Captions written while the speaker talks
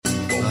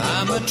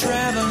I'm a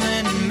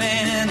traveling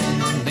man,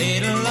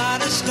 made a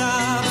lot of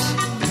stops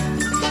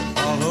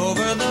all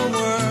over the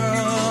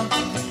world,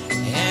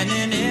 and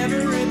in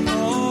every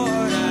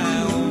port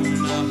I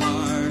own the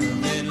heart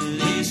of at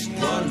least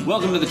one.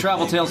 Welcome to the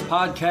Travel Tales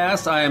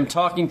Podcast. I am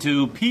talking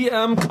to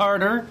P.M.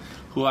 Carter,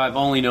 who I've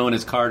only known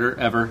as Carter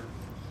ever.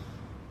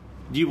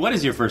 What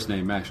is your first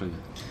name, actually?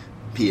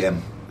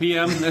 PM.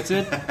 PM, that's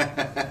it?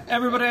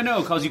 Everybody I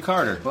know calls you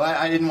Carter. Well,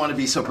 I didn't want to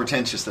be so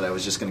pretentious that I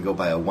was just going to go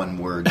by a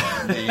one-word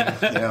name.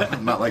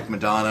 I'm not like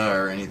Madonna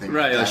or anything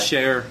Right, like that.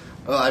 Cher.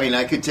 Well, I mean,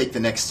 I could take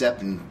the next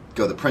step and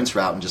go the Prince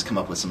route and just come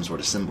up with some sort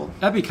of symbol.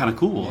 That'd be kind of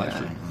cool,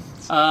 actually.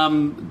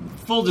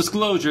 Full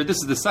disclosure, this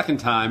is the second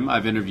time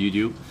I've interviewed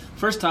you.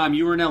 First time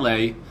you were in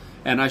L.A.,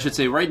 and I should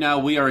say right now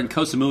we are in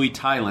Koh Samui,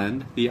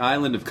 Thailand, the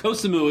island of Koh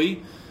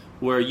Samui,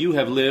 where you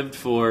have lived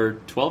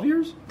for 12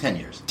 years? 10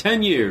 years.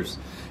 10 years.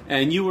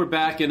 And you were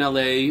back in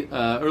L.A.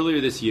 Earlier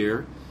this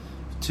year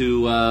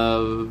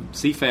to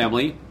see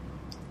family,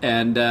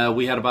 and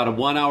we had about a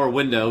 1 hour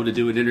window to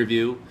do an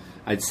interview.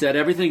 I'd set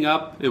everything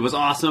up. It was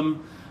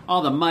awesome.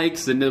 All the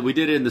mics, and we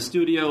did it in the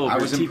studio over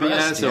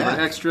TBS, over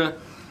Extra,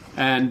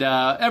 and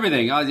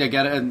everything. I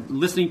got it,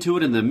 listening to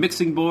it in the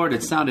mixing board.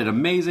 It sounded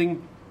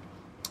amazing.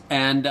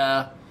 And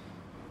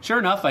sure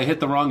enough, I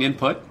hit the wrong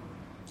input,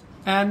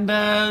 and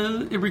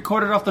it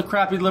recorded off the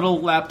crappy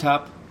little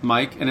laptop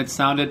mic, and it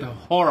sounded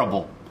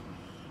horrible.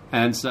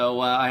 And so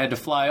I had to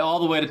fly all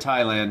the way to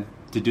Thailand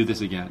to do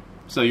this again.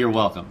 So you're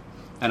welcome.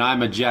 And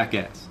I'm a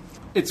jackass.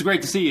 It's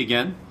great to see you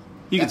again.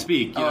 You can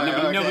speak.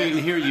 Nobody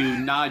can hear you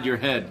nod your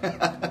head.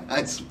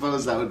 I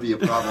suppose that would be a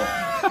problem.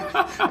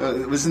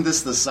 Wasn't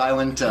this the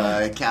silent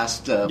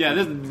cast?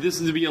 Yeah, this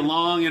is to be a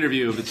long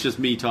interview if it's just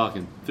me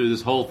talking through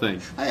this whole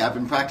thing. Hey, I've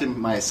been practicing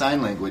my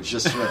sign language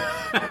just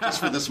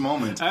for this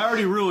moment. I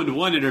already ruined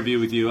one interview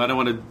with you. I don't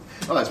want to...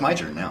 Oh, it's my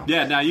turn now.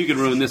 Yeah, now you can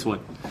ruin this one.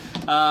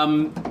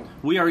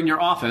 We are in your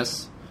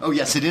office. Oh,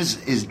 yes, it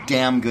is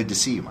damn good to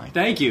see you, Mike.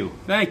 Thank you,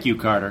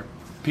 Carter.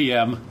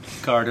 PM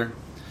Carter.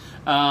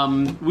 We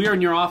are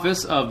in your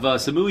office of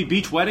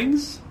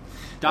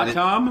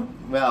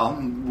SamuiBeachWeddings.com.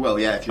 Well,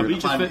 yeah. If you're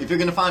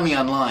going to find me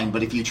online,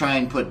 but if you try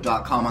and put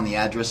 .com on the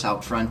address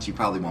out front, you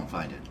probably won't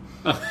find it.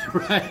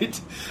 Right.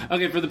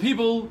 Okay. For the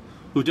people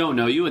who don't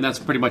know you, and that's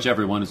pretty much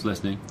everyone who's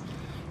listening,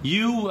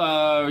 you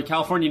are a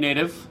California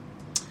native.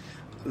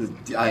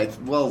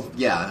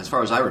 As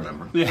far as I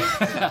remember.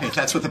 Yeah.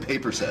 That's what the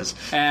paper says.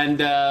 And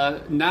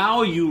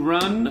now you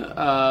run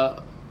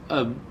a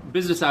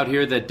business out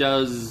here that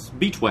does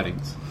beach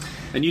weddings.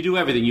 And you do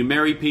everything. You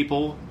marry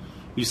people.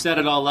 You set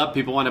it all up.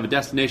 People want to have a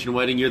destination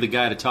wedding. You're the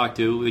guy to talk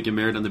to. They get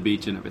married on the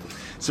beach and everything.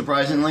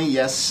 Surprisingly,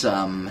 yes.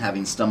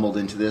 Having stumbled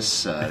into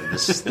this,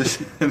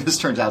 this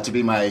turns out to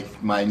be my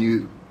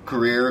new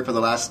career for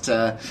the last,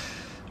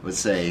 let's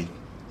say,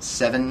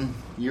 7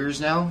 years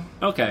now.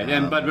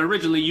 Okay. But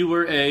originally you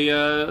were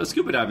a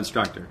scuba dive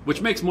instructor,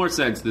 which makes more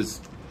sense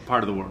this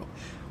part of the world.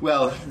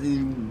 Well,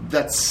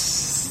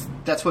 that's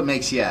what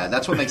makes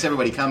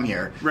everybody come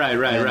here. Right.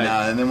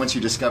 And then once you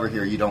discover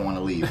here, you don't want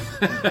to leave.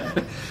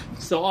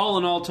 So all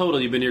in all,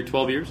 total, you've been here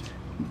 12 years?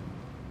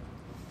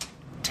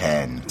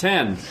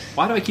 10.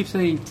 Why do I keep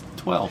saying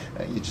 12?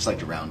 You just like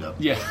to round up.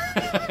 Yeah.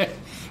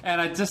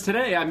 And just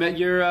today, I met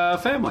your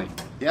family.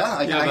 Yeah,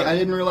 I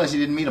didn't realize you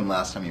didn't meet them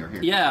last time you were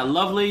here. Yeah,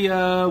 lovely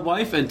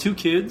wife and 2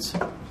 kids.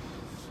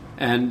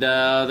 And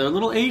they're a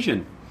little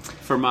Asian.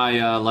 For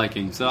my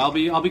liking, so I'll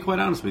be quite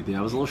honest with you.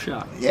 I was a little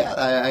shocked. Yeah,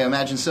 I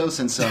imagine so.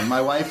 Since my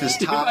wife is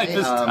Thai. Your wife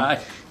is Thai.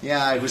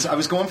 Yeah, I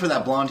was going for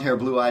that blonde hair,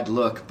 blue eyed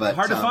look, but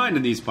hard to find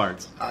in these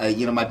parts.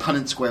 My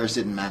Punnett squares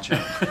didn't match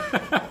up.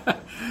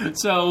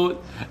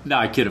 So, no,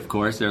 I kid, of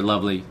course. They're a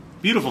lovely,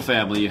 beautiful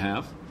family you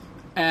have,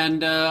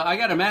 and I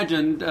got to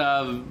imagine,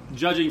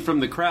 judging from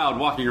the crowd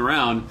walking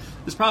around,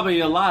 there's probably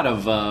a lot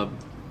of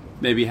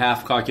maybe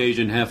half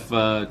Caucasian, half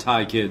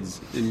Thai kids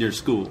in your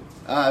school.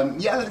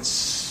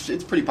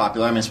 It's pretty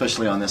popular. I mean,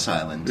 especially on this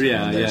island.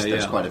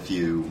 There's quite a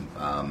few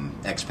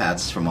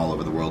expats from all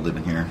over the world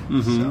living here.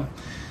 Mm-hmm. So,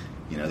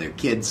 their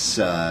kids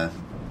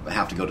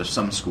have to go to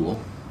some school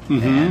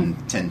and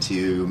tend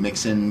to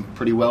mix in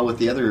pretty well with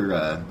the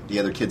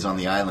other kids on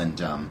the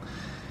island. And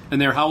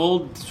they're how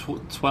old?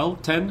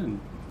 12, 10?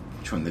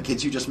 Which one? The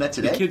kids you just met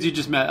today? The kids you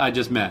just met. I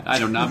just met. I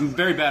don't know. I'm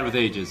very bad with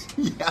ages.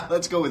 Yeah,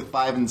 let's go with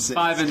 5 and 6.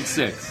 5 and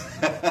 6.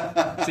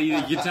 See,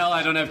 you can tell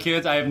I don't have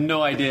kids. I have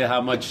no idea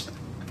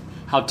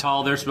how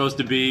tall they're supposed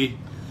to be.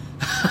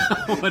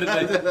 What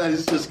are they?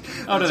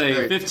 What are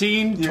they?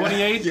 15,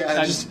 28?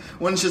 Yeah,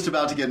 one's just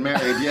about to get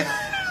married.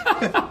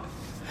 Yeah.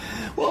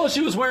 Well, she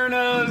was wearing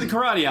a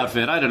karate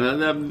outfit. I don't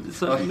know.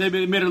 So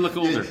maybe it made her look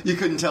older. You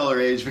couldn't tell her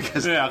age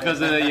because of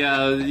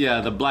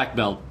the black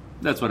belt.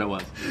 That's what it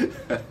was.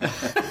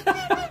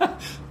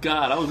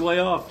 God, I was way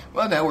off.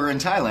 Well, now we're in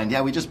Thailand.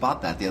 Yeah, we just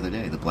bought that the other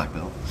day, the black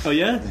belt. Oh,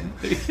 yeah?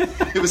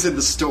 It was in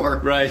the store.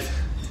 Right.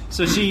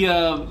 So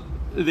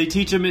they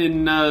teach them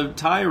in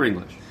Thai or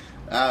English?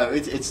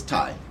 It's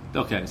Thai.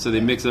 Okay, so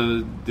they mix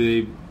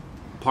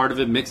part of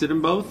it mix it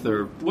in both,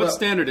 or what's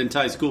standard in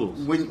Thai schools?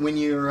 When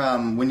you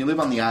live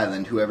on the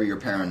island, whoever your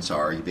parents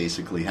are, you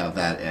basically have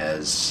that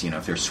as,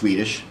 if they're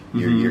Swedish,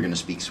 you're going to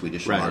speak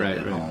Swedish a lot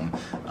at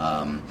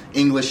home.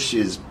 English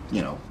is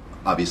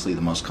obviously the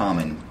most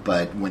common,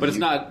 but it's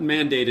not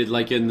mandated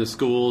like in the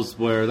schools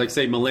where, like,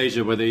 say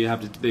Malaysia, where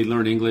they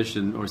learn English,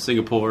 or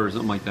Singapore or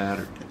something like that.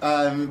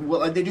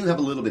 Well, they do have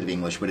a little bit of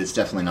English, but it's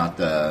definitely not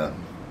the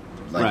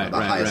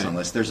highest on the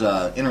list. There's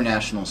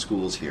international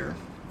schools here,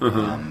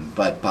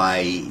 but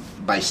by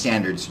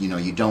standards,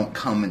 you don't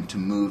come to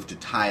move to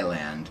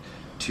Thailand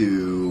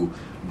to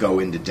go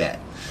into debt.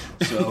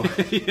 So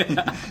you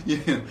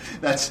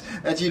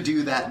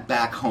do that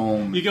back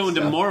home. You go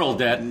into moral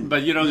debt,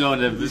 but you don't go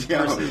into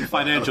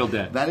financial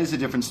debt. That is a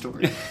different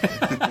story.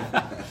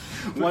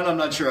 One I'm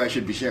not sure I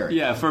should be sharing.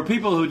 Yeah, for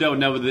people who don't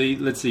know,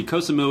 let's see, Koh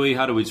Samui,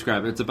 how do we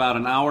describe it? It's about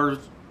an hour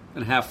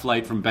and a half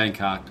flight from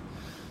Bangkok.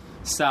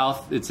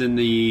 South, it's in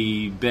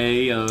the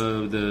Bay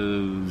of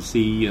the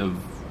Sea of...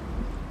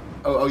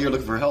 Oh, you're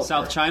looking for help.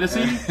 South China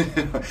Sea?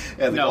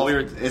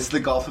 It's the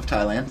Gulf of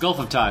Thailand. Gulf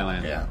of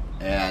Thailand. Yeah.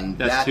 And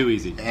that's too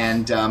easy.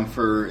 And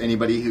for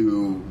anybody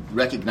who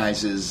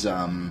recognizes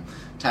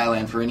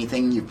Thailand for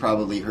anything, you've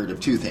probably heard of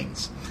two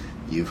things.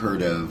 You've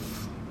heard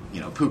of,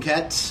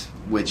 Phuket,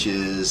 which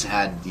has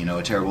had,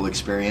 a terrible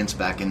experience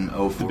back in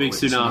 2004. The big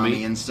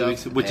tsunami and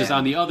stuff. Which is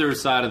on the other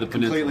side of the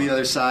peninsula. Completely the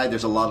other side.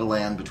 There's a lot of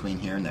land between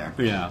here and there.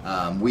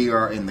 Yeah. We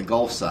are in the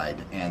Gulf side,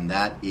 and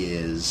that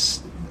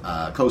is...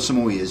 Koh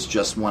Samui is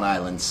just one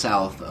island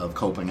south of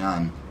Koh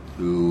Phangan,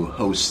 who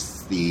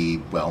hosts the,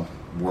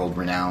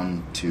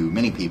 world-renowned to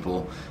many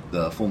people,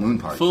 the full moon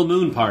party. Full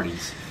moon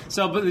parties.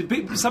 So,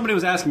 but somebody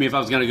was asking me if I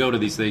was going to go to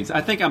these things. I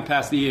think I'm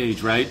past the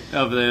age, right,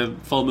 of the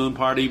full moon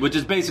party, which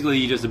is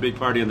basically just a big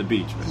party on the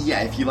beach. Right?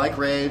 Yeah, if you like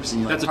raves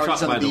and you like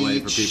parties on the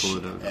beach. That's a truck, by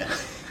the way, for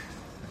people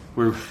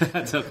who don't.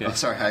 That's okay. Oh,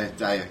 sorry,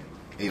 I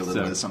ate a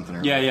little bit of something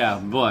earlier. Yeah,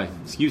 boy,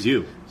 excuse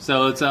you.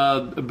 So it's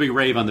a big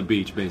rave on the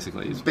beach,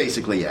 basically.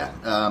 Basically, yeah.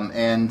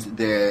 And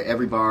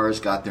every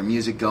bar's got their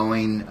music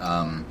going.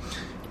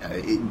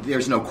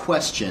 There's no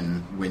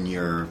question when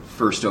you're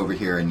first over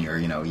here and you're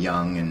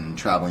young and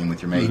traveling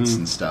with your mates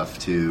and stuff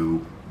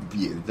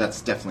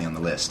that's definitely on the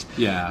list.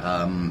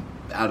 Yeah.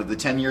 Out of the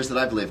 10 years that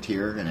I've lived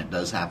here, and it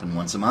does happen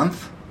once a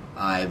month,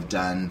 I've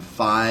done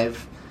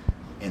 5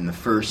 in the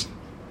first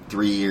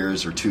 3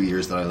 years or 2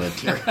 years that I lived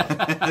here.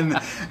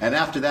 and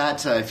after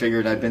that, I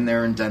figured I'd been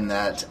there and done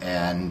that,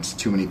 and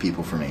too many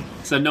people for me.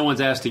 So no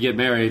one's asked to get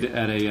married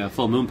at a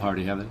full moon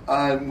party, have they?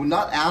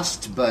 Not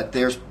asked, but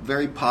there's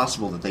very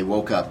possible that they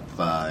woke up,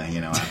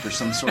 after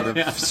some sort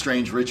of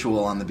strange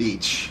ritual on the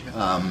beach.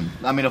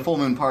 A full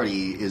moon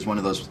party is one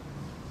of those,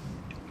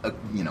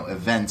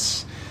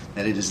 events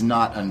that it is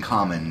not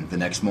uncommon the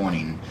next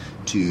morning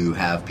to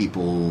have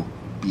people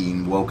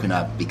being woken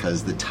up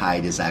because the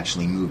tide is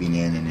actually moving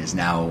in and is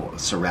now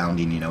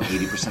surrounding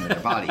 80% of their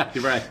body.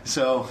 Right.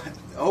 So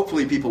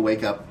hopefully people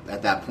wake up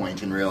at that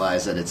point and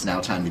realize that it's now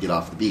time to get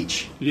off the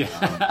beach.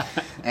 Yeah.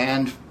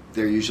 And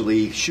they're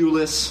usually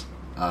shoeless,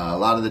 a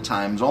lot of the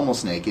times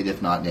almost naked,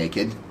 if not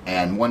naked,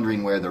 and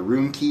wondering where the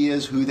room key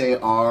is, who they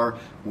are,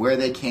 where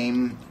they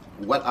came,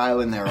 what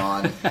island they're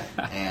on,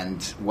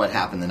 and what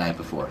happened the night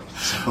before.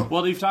 So,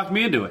 well, you've talked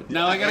me into it.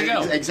 Now I gotta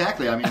go.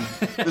 Exactly.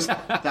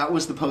 That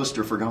was the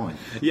poster for going.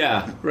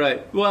 Yeah,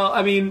 right.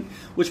 Well,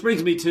 which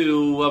brings me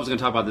to, I was going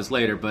to talk about this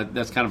later, but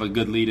that's kind of a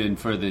good lead-in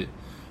for the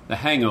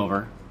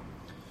Hangover,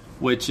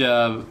 which,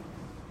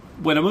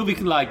 when a movie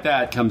like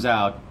that comes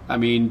out,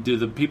 do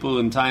the people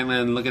in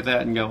Thailand look at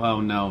that and go, oh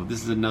no,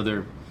 this is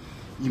another...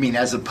 You mean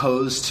as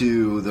opposed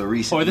to the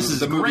recent? Or this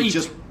is the movie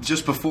great.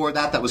 just before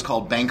that was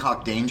called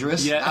Bangkok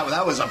Dangerous. Yeah,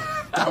 that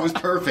was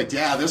perfect.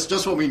 Yeah, that's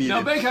just what we needed.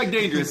 Now Bangkok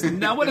Dangerous.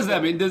 Now what does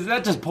that mean? Does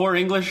that just poor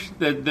English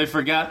that they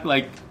forgot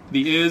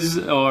the is,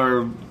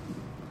 or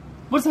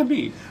what does that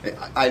mean?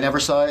 I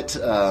never saw it.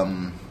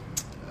 I'm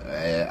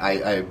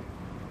at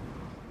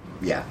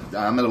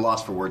a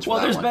loss for words. Well,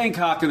 for that there's one.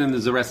 Bangkok and then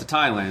there's the rest of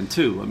Thailand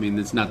too.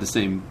 It's not the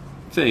same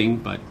thing,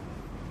 but.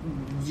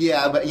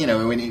 Yeah, but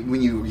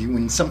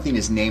when something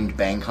is named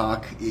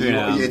Bangkok,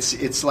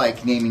 it's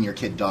like naming your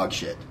kid dog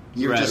shit.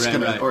 You're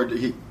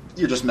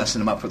you're just messing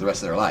them up for the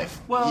rest of their life.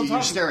 Well,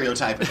 you're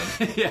stereotyping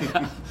them.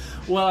 Yeah.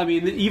 Well,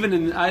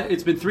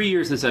 it's been 3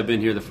 years since I've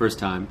been here the first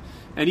time,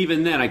 and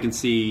even then I can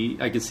see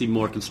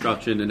more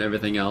construction and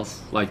everything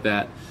else like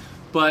that.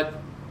 But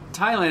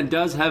Thailand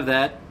does have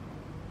that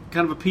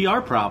kind of a PR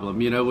problem.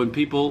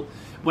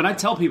 When I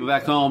tell people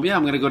back home,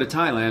 I'm going to go to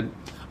Thailand.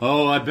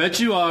 Oh, I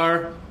bet you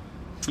are.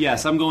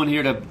 Yes, I'm going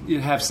here to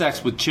have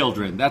sex with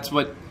children. That's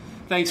what...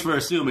 Thanks for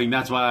assuming.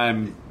 That's why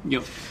I'm...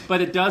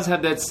 But it does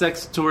have that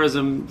sex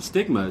tourism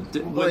stigma.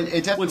 Well, it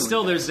definitely when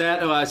still there's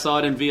that... Oh, I saw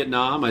it in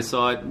Vietnam. I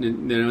saw it...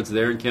 it's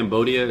there in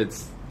Cambodia. But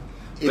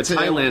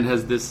Thailand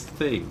has this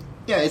thing.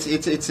 Yeah, it's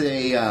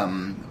a...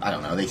 I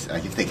don't know.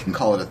 If they can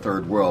call it a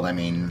third world.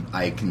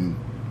 I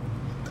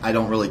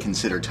don't really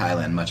consider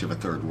Thailand much of a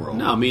third world.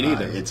 No, me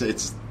neither.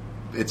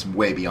 It's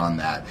way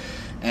beyond that.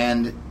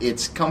 And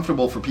it's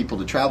comfortable for people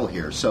to travel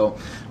here. So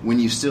when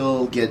you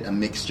still get a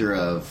mixture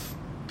of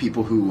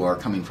people who are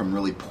coming from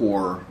really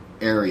poor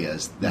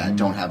areas that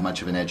don't have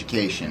much of an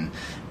education,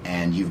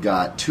 and you've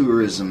got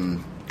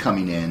tourism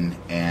coming in,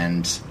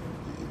 and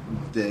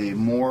the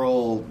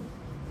moral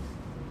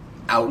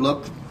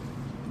outlook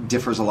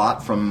differs a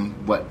lot from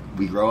what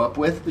we grow up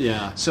with.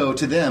 Yeah. So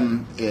to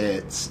them,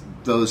 it's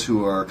those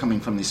who are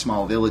coming from these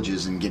small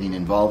villages and getting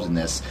involved in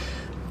this.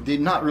 They're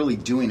not really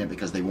doing it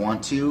because they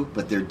want to,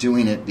 but they're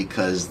doing it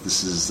because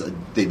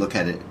they look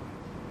at it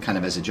kind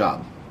of as a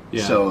job.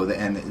 Yeah. So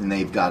and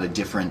they've got a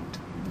different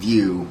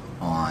view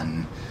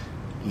on,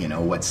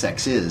 what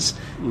sex is,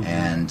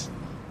 and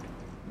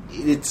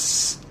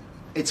it's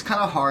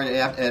kind of hard.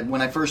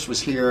 When I first was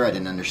here, I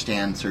didn't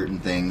understand certain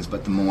things,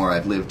 but the more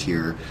I've lived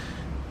here,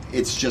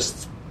 it's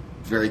just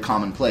very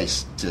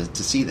commonplace to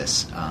see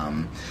this.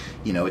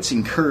 It's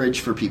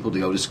encouraged for people to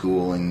go to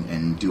school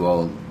and do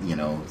all,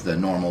 the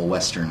normal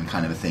Western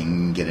kind of a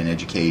thing, get an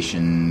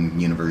education,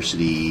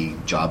 university,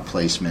 job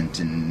placement,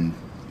 and,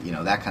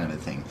 that kind of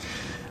a thing.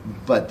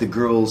 But the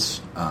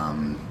girls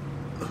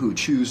who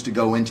choose to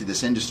go into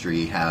this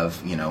industry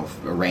have,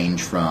 a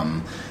range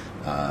from,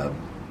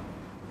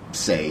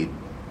 say,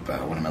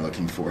 what am I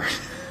looking for?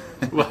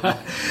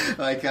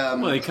 like a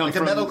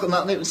medical,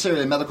 not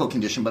necessarily a medical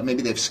condition, but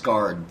maybe they've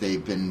scarred.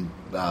 They've been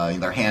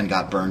their hand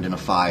got burned in a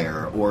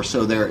fire, or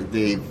so their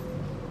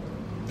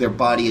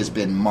body has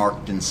been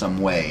marked in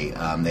some way.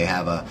 They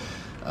have a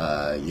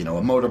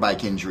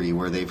motorbike injury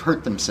where they've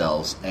hurt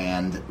themselves,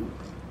 and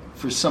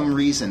for some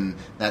reason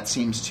that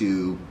seems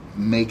to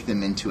make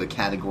them into a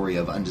category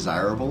of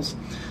undesirables.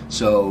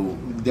 So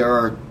there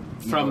are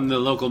the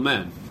local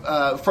men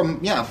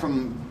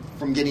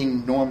from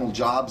getting normal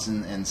jobs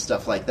and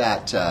stuff like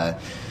that.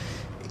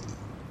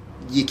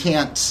 You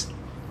can't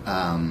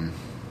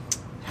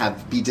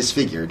be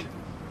disfigured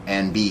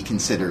and be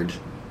considered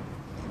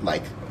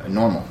like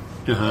normal.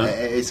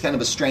 It's kind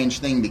of a strange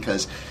thing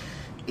because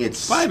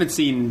it's. Well, I haven't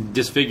seen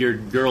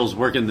disfigured girls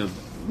working the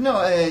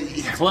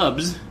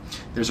clubs.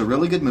 There's a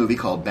really good movie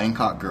called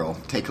Bangkok Girl.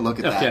 Take a look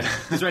at that.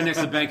 It's right next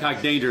to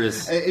Bangkok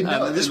Dangerous.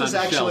 This was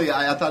actually,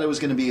 I thought it was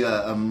going to be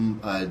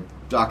a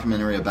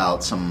documentary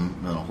about some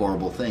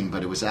horrible thing,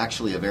 but it was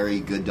actually a very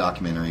good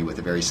documentary with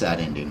a very sad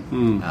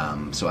ending.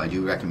 So I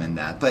do recommend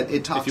that. But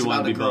it talks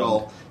about a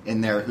girl in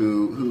there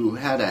who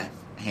had a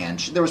hand.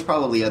 There was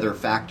probably other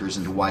factors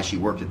into why she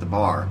worked at the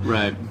bar.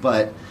 Right.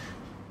 But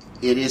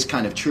it is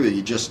kind of true.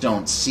 You just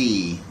don't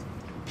see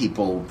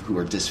people who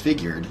are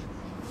disfigured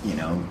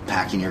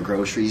packing your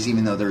groceries,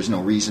 even though there's no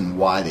reason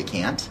why they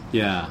can't.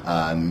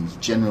 Yeah.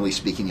 Generally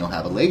speaking, you'll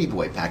have a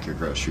ladyboy pack your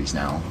groceries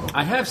now.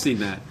 I have seen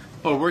that.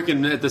 Or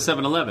working at the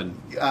 7-Eleven.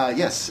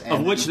 Yes.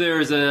 Of which there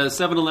is a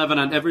 7-Eleven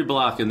on every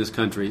block in this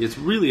country. It's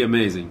really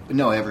amazing.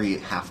 No, every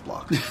half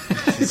block.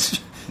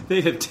 They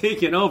have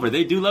taken over.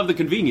 They do love the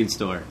convenience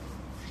store.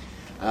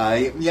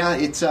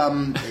 It's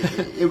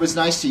it was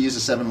nice to use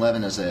a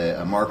 7-Eleven as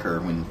a marker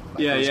when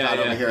I first got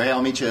over here. Hey,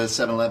 I'll meet you at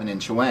 7-Eleven in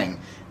Chewang,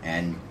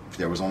 and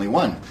there was only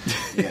one.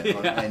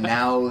 And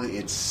now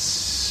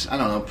it's, I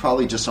don't know,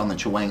 probably just on the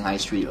Chewang High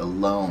Street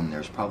alone,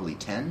 there's probably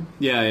 10.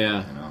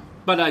 Yeah.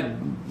 But I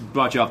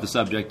brought you off the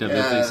subject of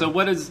it. So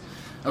what is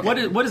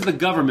the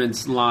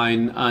government's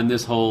line on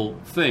this whole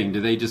thing? Do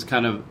they just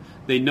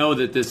they know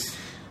that this...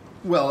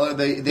 Well,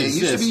 they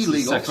used to be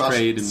legal. Sex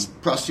trade and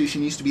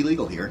prostitution used to be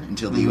legal here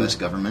until the U.S.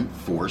 government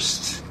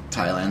forced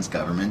Thailand's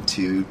government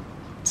to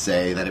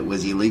say that it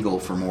was illegal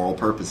for moral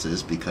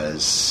purposes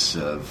because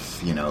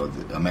of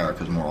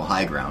America's moral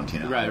high ground.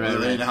 Right.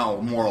 And how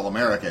moral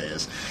America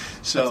is.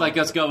 So it's like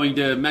us going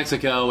to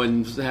Mexico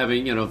and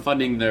having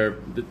funding their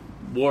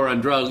war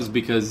on drugs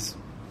because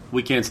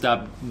we can't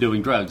stop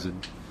doing drugs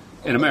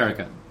in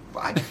America.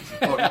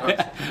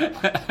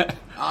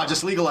 I'll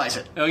just legalize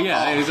it. Oh,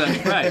 yeah,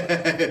 exactly.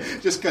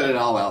 Right. Just cut it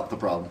all out, the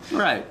problem.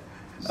 Right.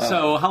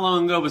 So how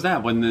long ago was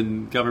that when the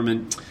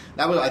government...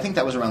 I think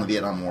that was around the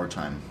Vietnam War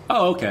time.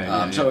 Oh,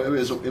 okay. So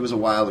it was a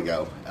while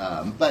ago.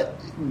 But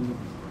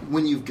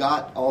when you've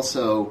got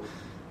also,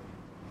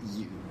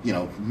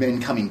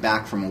 men coming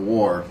back from a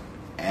war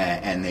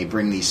and they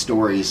bring these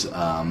stories,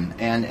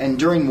 and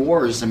during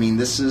wars,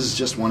 this is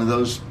just one of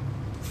those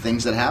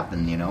things that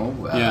happen,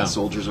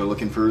 Soldiers are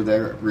looking for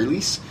their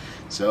release.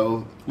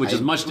 Which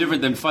is much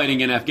different than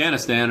fighting in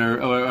Afghanistan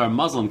or a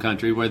Muslim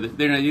country where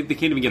they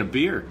can't even get a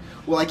beer.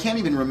 Well, I can't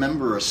even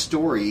remember a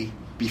story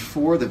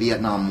before the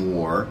Vietnam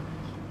War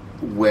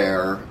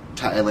where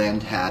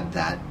Thailand had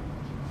that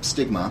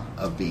stigma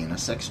of being a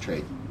sex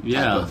trade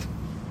type of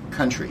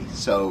country.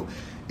 So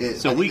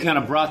we kind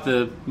of brought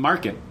the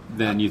market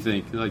then, you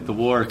think? Like the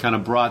war kind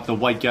of brought the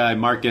white guy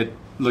market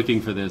looking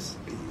for this.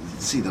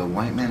 See, the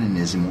white man and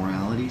his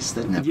immoralities,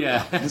 that never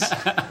happens.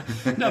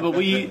 No, but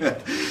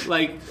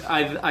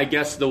I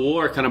guess the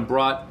war kind of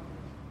brought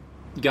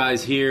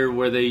guys here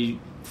where they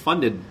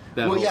funded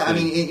that whole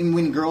thing.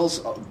 When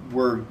girls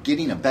were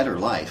getting a better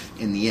life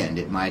in the end,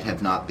 it might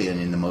have not been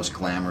in the most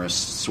glamorous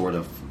sort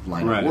of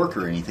line of work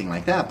or anything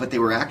like that, but they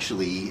were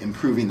actually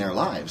improving their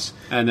lives.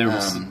 And they were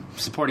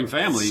supporting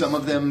families. Some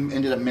of them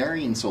ended up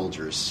marrying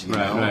soldiers.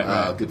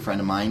 A good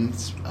friend of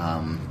mine's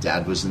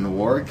dad was in the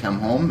war, come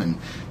home, and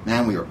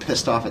man, we were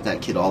pissed off at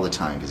that kid all the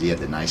time because he had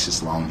the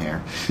nicest long hair.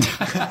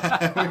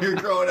 When you're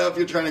growing up,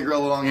 you're trying to grow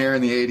long hair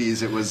in the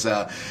 80s. It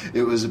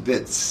was a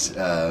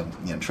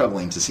bit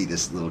troubling to see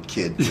this little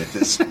kid with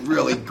this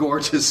really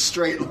gorgeous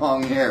straight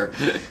long hair.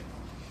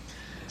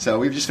 So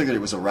we just figured it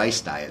was a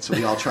rice diet, so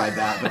we all tried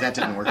that, but that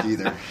didn't work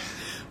either.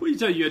 Well,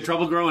 you had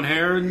trouble growing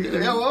hair?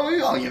 Yeah, well,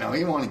 we all,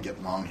 you want to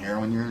get long hair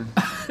when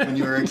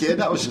you were a kid.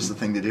 That was just the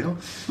thing to do.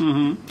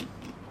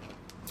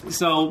 Mm-hmm.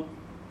 So,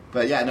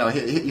 but yeah, no,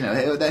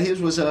 that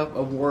his was a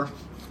war.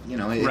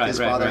 If his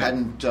father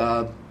hadn't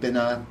been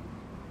a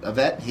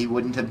vet, he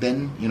wouldn't have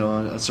been,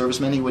 a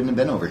serviceman. He wouldn't have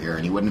been over here,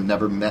 and he wouldn't have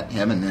never met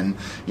him. And then,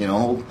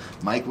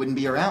 Mike wouldn't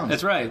be around.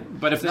 That's right.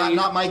 But if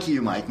not Mike,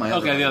 Mike, my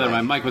other the other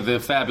one, Mike with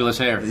the fabulous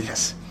hair.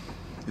 Yes,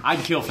 I'd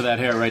kill for that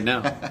hair right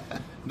now.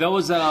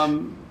 Those,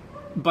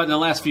 but in the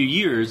last few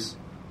years,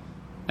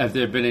 have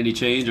there been any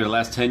change, or the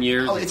last 10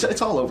 years? Oh,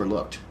 it's all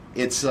overlooked.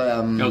 It's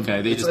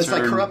okay. It's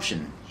like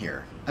corruption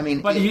here. I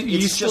mean, but it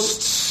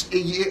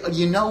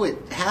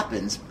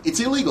happens. It's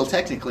illegal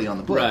technically on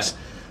the books,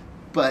 right.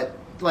 But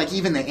like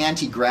even the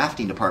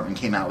anti-grafting department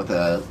came out with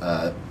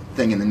a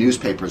thing in the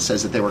newspaper that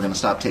says that they were going to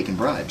stop taking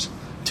bribes.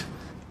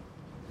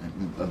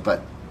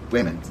 But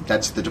wait a minute,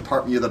 that's the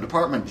department. You're the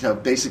department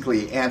of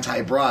basically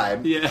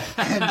anti-bribe, yeah.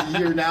 And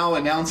you're now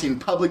announcing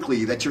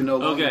publicly that you're no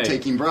longer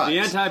taking bribes. The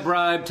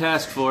anti-bribe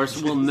task force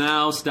will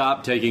now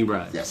stop taking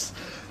bribes. Yes,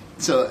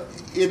 so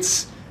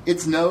it's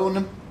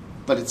known.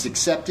 But it's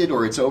accepted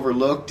or it's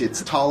overlooked.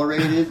 It's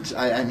tolerated.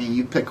 I mean,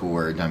 you pick a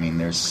word. I mean,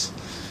 there's.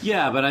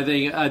 Yeah, but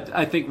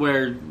I think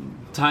where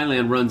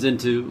Thailand runs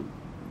into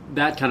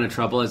that kind of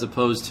trouble, as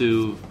opposed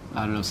to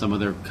some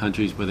other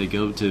countries where they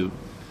go to.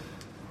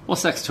 Well,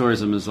 sex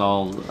tourism is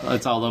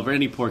it's all over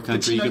any poor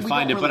country you can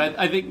find it. But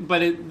I think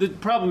the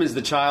problem is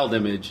the child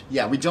image.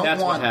 Yeah, we don't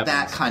want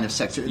that kind of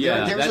sex tourism.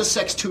 Yeah, there's a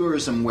sex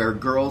tourism where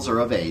girls are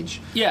of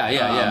age.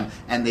 Yeah.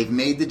 And they've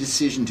made the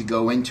decision to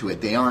go into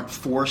it. They aren't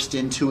forced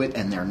into it,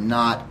 and they're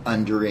not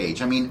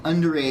underage. I mean,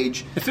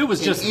 underage. If it was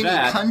just in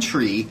any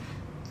country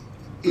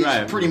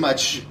is pretty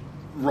much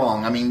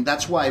wrong. I mean,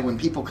 that's why when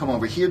people come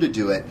over here to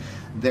do it,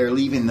 they're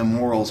leaving the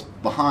morals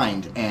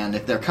behind, and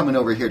if they're coming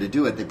over here to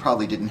do it, they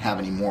probably didn't have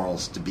any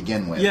morals to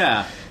begin with.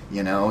 Yeah,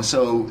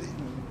 So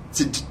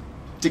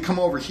to come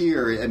over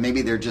here,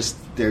 maybe they're just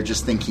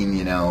thinking,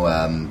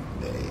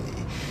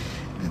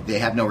 they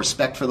have no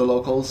respect for the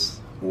locals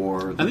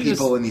or the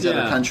people in these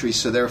other countries.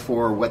 So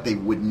therefore, what they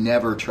would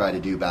never try to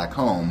do back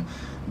home,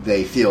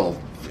 they feel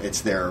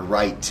it's their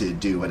right to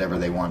do whatever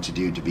they want to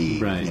do to be,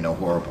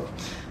 horrible.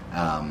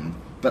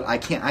 But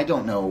I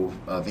don't know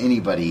of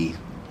anybody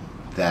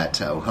that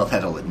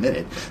that'll admit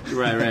it.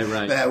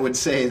 Right. That would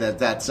say that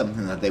that's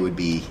something that they would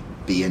be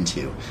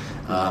into.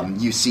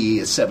 You see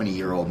a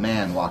 70-year-old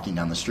man walking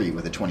down the street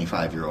with a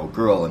 25-year-old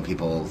girl, and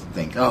people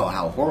think, "Oh,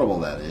 how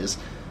horrible that is."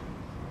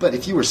 But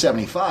if you were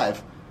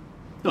 75,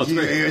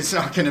 it's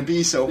not going to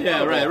be so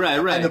horrible. Yeah,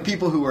 right. And the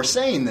people who are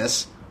saying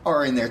this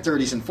are in their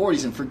 30s and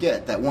 40s and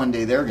forget that one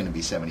day they're going to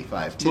be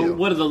 75 too. But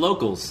what do the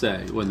locals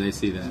say when they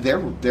see that?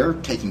 They're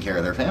taking care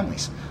of their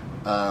families.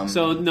 Let's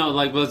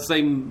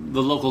say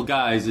the local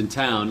guys in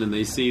town, and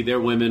they see their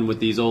women with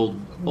these old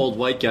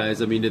white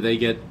guys. I mean, do they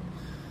get,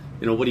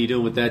 what are you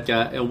doing with that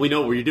guy? And we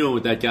know what you're doing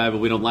with that guy, but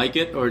we don't like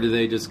it, or do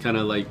they just kind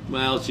of like,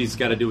 well, she's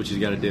got to do what she's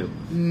got to do?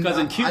 Because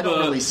in Cuba, I don't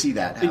really see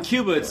that happen. In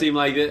Cuba, it seemed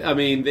like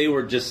they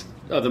were just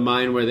of the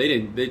mind where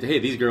hey,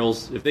 these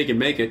girls, if they can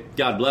make it,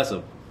 God bless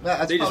them. Well,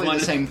 that's probably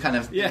the same kind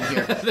of thing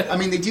here. I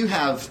mean, they do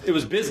have. It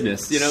was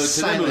business, to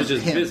them it was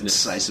just pimps,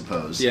 business, I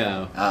suppose.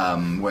 Yeah.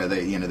 Where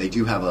they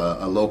do have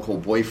a local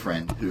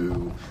boyfriend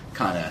who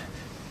kind of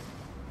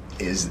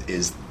is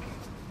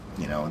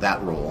that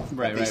role.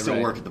 Right. They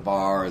still work at the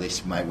bar, or they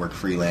might work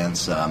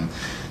freelance.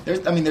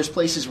 There's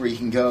places where you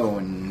can go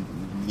and.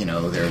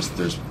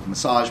 There's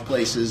massage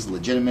places,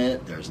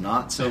 legitimate. There's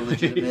not so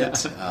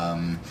legitimate.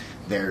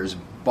 There's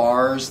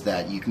bars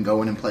that you can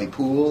go in and play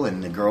pool,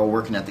 and the girl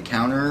working at the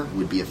counter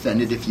would be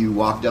offended if you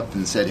walked up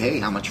and said, "Hey,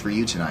 how much for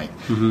you tonight?"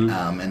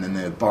 Mm-hmm. And then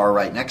the bar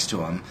right next to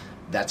them,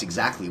 that's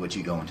exactly what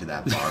you go into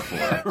that bar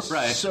for.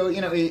 Right. So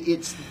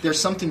there's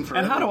something for.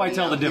 And how do I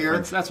tell the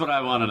difference? Here That's what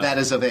I want to know. that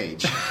is of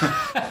age.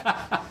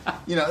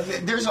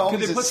 There's always.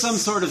 Could they put some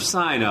sort of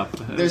sign up?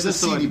 There's a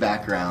seedy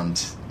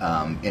background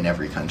in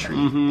every country,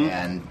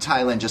 and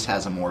Thailand just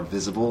has a more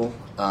visible.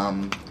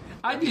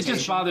 It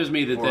just bothers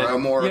me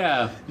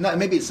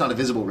maybe it's not a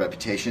visible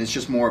reputation. It's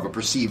just more of a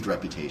perceived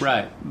reputation.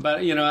 Right, but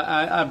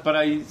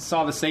I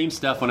saw the same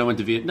stuff when I went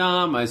to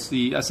Vietnam. I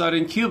saw it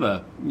in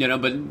Cuba.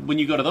 But when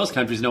you go to those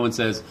countries, no one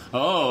says,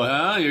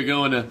 "Oh, you're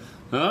going to,"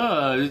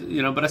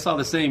 But I saw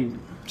the same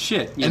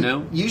shit.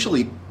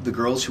 Usually, the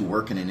girls who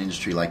work in an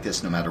industry like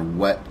this, no matter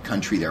what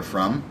country they're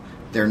from,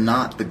 they're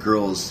not the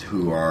girls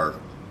who are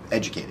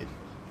educated.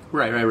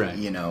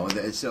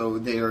 Right. So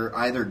they're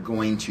either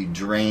going to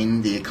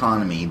drain the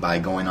economy by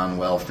going on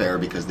welfare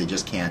because they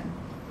just can't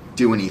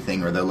do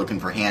anything, or they're looking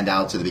for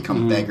handouts, or they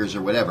become beggars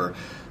or whatever.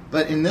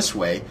 But in this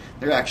way,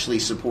 they're actually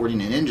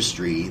supporting an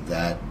industry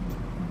that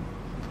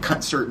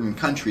certain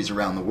countries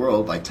around the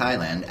world, like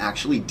Thailand,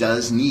 actually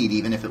does need,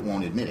 even if it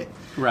won't admit it.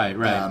 Right.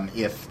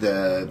 If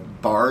the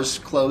bars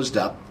closed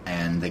up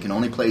and they can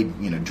only play,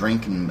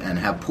 drink and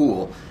have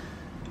pool,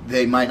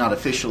 they might not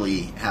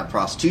officially have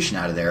prostitution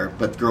out of there,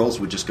 but girls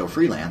would just go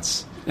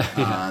freelance.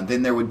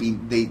 Then there would be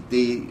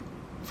they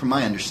from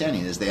my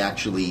understanding is they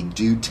actually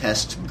do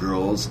test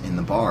girls in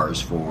the bars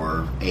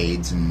for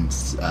AIDS and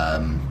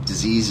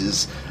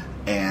diseases,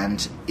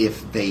 and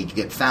if they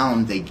get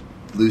found, they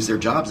lose their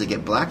jobs, they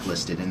get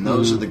blacklisted, and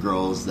those are the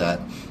girls that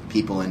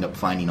people end up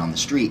finding on the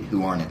street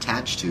who aren't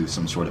attached to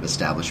some sort of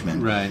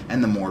establishment. Right.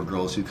 And the more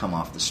girls who come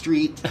off the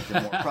street,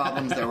 the more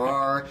problems there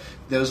are.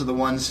 Those are the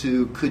ones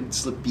who could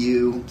slip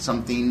you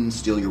something,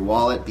 steal your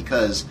wallet,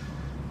 because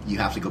you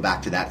have to go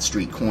back to that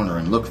street corner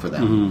and look for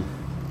them.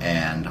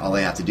 And all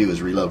they have to do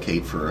is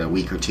relocate for a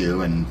week or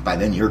two, and by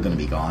then you're going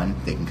to be gone.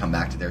 They can come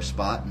back to their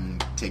spot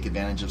and take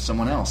advantage of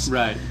someone else.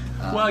 Right.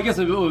 Well, I guess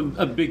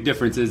a big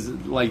difference is,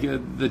 like,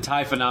 the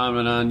Thai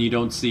phenomenon you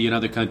don't see in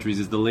other countries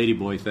is the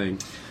ladyboy thing.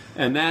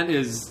 And that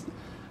is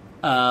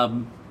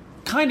kind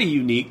of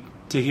unique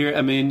to hear.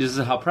 I mean, this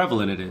is how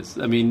prevalent it is.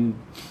 I mean,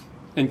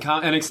 and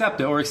accept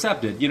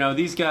it.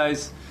 These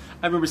guys,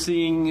 I remember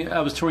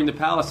I was touring the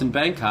Palace in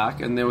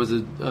Bangkok, and there was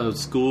a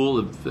school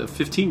of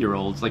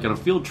 15-year-olds, like on a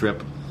field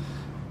trip.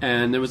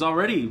 And there was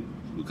already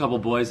a couple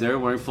boys there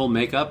wearing full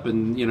makeup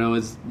and,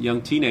 as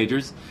young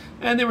teenagers.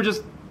 And they were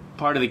just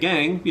part of the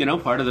gang,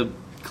 part of the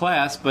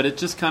class. But it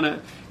just kind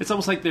of, it's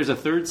almost like there's a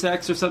third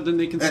sex or something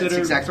they consider. That's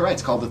exactly right.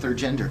 It's called the third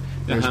gender.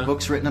 There's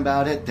books written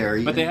about it.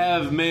 But they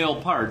have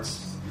male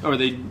parts. Or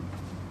they...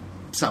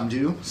 Some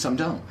do, some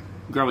don't.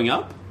 Growing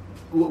up?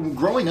 Well,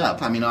 growing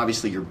up, I mean,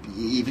 obviously,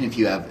 even if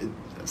you have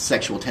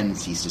sexual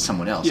tendencies to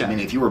someone else. I mean,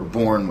 if you were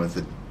born with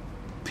a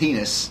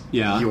penis,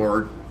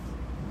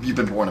 you've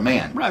been born a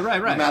man. Right.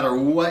 No matter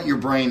what your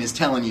brain is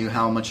telling you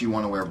how much you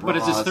want to wear bras. But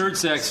is this third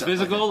sex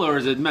physical or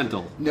is it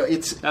mental? No,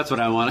 that's what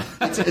I want.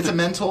 It's a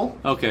mental.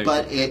 Okay.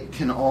 But it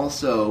can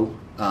also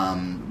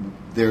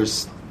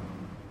there's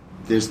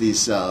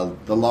these the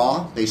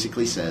law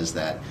basically says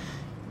that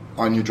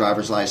on your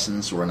driver's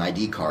license or an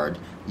ID card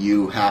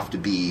you have to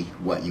be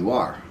what you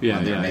are,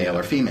 whether male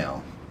or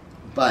female.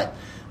 But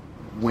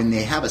when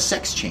they have a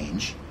sex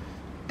change,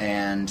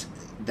 and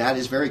that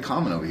is very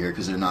common over here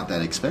because they're not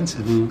that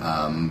expensive.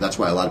 That's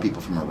why a lot of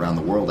people from around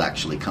the world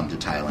actually come to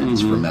Thailand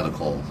for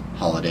medical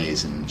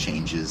holidays and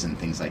changes and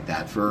things like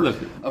that for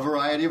a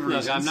variety of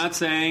reasons. Look, I'm not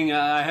saying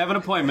I have an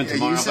appointment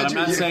tomorrow, but I'm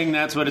not saying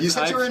that's what it's... You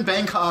said you were in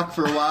Bangkok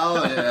for a while.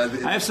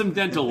 I have some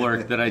dental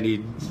work that I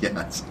need.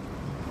 Yes.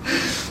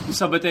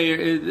 So, but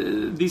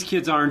these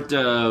kids aren't...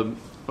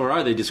 or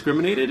are they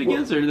discriminated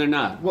against, or they're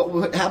not? Well,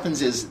 what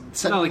happens is...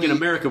 It's not like in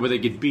America where they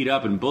get beat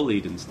up and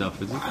bullied and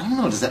stuff, is it? I don't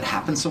know. Does that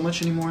happen so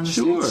much anymore in the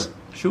States?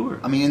 Sure.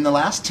 I mean, in the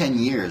last 10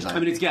 years... I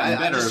mean, it's gotten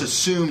better. I just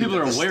assumed people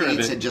that are aware the States of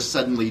it. had just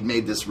suddenly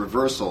made this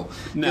reversal.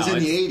 No, because in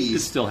the 80s... It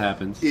still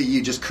happens.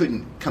 You just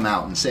couldn't come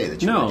out and say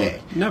that you were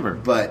gay. No, never.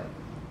 But,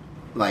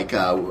 like,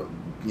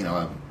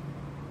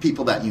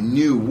 people that you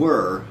knew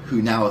were,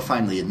 who now have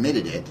finally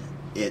admitted it,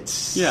 it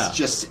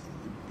just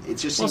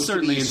seems to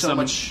be so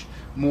much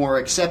more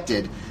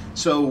accepted.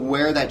 So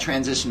where that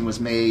transition was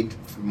made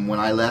from when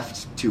I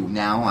left to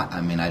now, I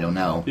mean, I don't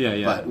know.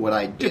 Yeah. But what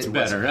I did it's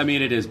better. I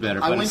mean, it is better.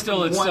 But it's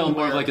still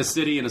more of like a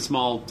city and a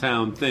small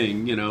town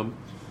thing,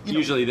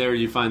 Usually there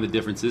you find the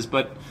differences.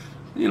 But,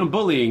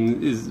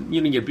 bullying is,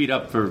 you get beat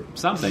up for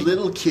something.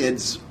 Little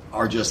kids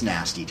are just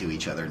nasty to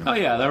each other. Oh,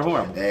 yeah, they're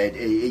horrible.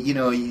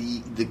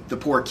 The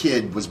poor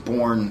kid was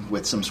born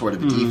with some sort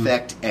of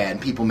defect, and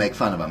people make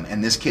fun of him.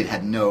 And this kid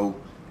had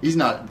he's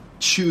not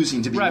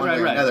choosing to be one way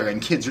or another,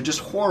 and kids are just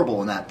horrible,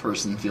 and that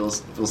person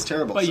feels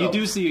terrible. But you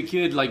do see a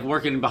kid like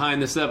working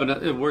behind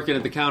working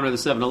at the counter of the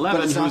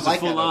 7-Eleven who's like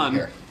full on,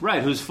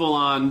 who's full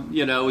on.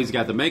 He's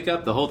got the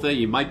makeup, the whole thing.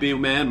 He might be a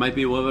man, might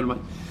be a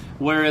woman.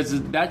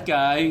 Whereas that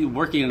guy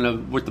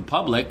working with the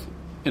public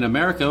in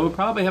America would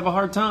probably have a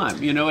hard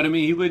time. You know what I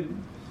mean? He would.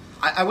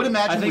 I would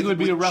imagine. I think it would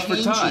be a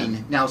rougher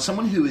time. Now,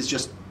 someone who is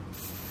just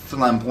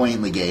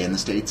flamboyantly gay in the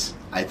States,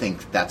 I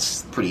think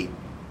that's pretty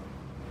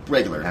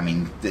regular. I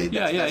mean, that's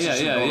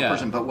just a normal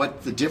person. But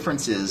what the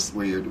difference is,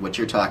 what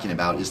you're talking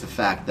about, is the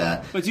fact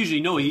that. But it's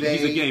usually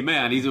he's a gay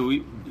man.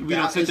 We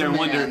don't sit there and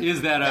wonder,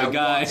 is that a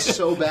guy? Wants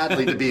so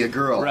badly to be a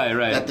girl, right?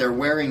 That they're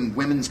wearing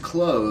women's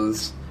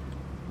clothes,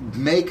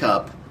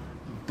 makeup,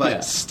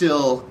 but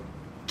still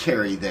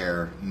carry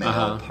their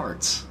male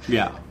parts.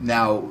 Yeah.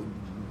 Now,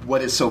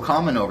 what is so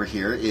common over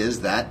here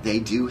is that they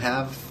do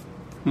have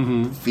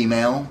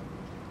female,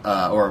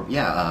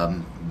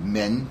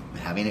 men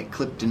having it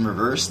clipped and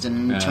reversed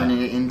and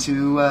turning it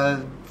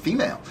into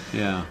female.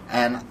 Yeah.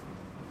 And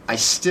I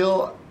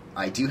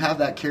do have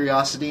that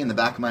curiosity in the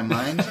back of my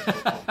mind.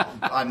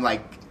 I'm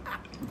like,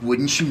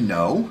 wouldn't you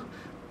know?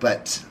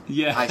 But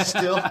I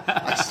still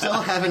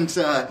haven't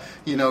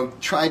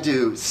tried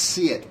to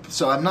see it.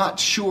 So I'm not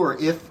sure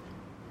if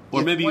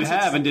Or maybe you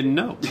have and didn't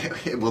know.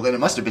 Well, then it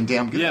must have been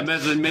damn good. Yeah,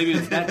 maybe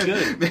it's that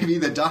good. Maybe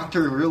the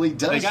doctor really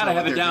does. They got to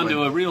have it down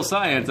to a real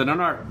science and an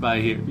art by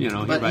here.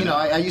 But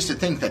I used to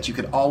think that you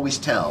could always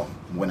tell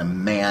when a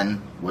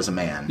man was a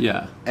man.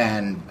 Yeah.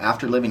 And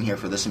after living here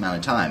for this amount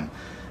of time,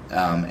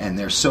 and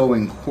they're so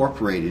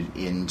incorporated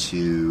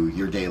into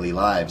your daily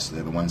lives.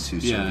 They're the ones who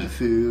serve you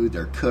food.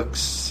 They're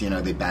cooks.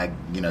 They bag.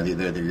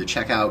 They're your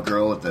checkout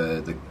girl at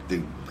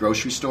the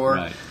grocery store.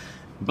 Right.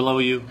 Below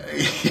you.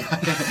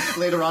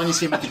 Later on, you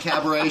see them at the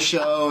cabaret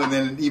show, and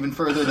then even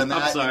further than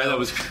that. I'm sorry, that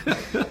was.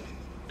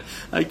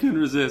 I couldn't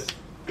resist.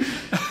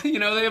 They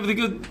have the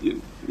good.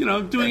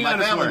 Doing my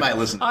honest family work. Might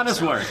listen.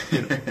 Honest work.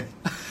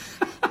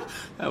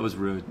 That was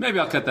rude. Maybe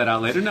I'll cut that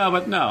out later. No,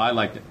 I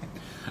liked it.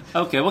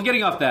 Okay, well,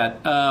 getting off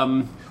that.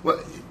 Well,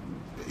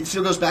 it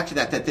still goes back to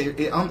that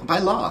they, by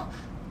law,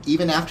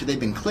 even after they've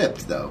been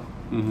clipped, though,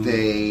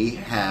 they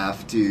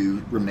have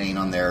to remain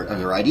on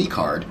their ID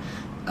card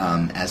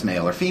as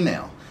male or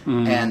female.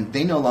 And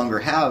they no longer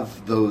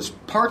have those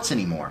parts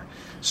anymore.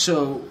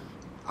 So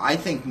I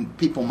think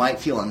people might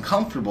feel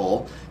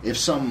uncomfortable if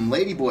some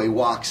ladyboy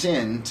walks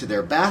into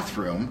their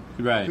bathroom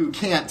who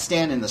can't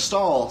stand in the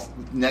stall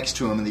next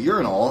to him in the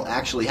urinal,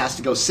 actually has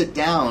to go sit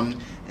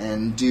down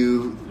and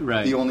do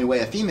the only way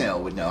a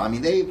female would know. I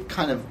mean, they've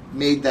kind of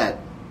made that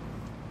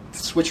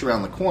switch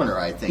around the corner,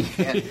 I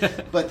think.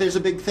 But there's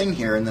a big thing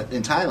here in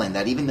Thailand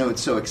that even though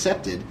it's so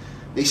accepted,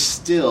 they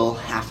still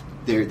have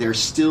they're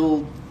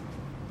still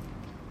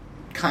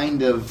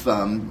kind of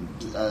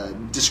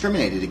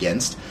discriminated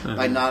against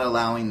by not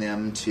allowing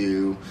them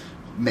to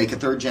make a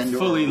third gender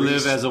fully or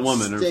live as a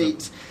woman state. Or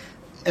something.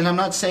 And I'm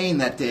not saying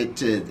that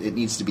it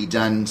needs to be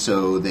done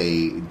so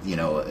they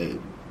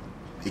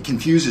it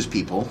confuses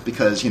people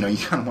because you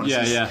kind of want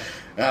to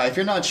if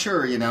you're not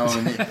sure, and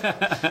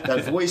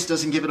that voice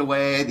doesn't give it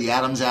away. The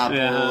Adam's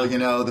apple,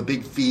 the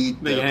big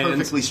feet, the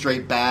perfectly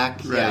straight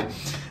back. Right.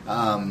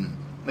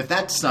 If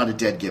that's not a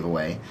dead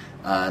giveaway,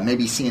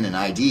 maybe seeing an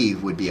ID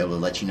would be able to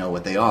let you know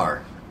what they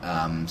are.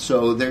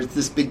 So there's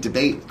this big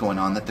debate going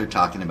on that they're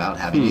talking about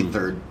having a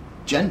third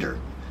gender,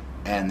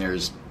 and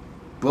there's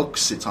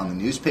books. It's on the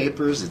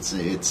newspapers.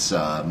 It's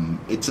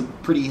a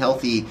pretty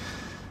healthy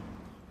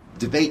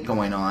debate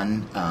going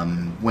on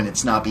when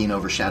it's not being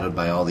overshadowed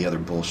by all the other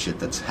bullshit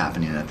that's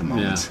happening at the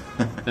moment.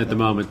 Yeah, at the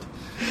moment.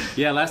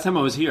 Yeah, last time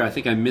I was here, I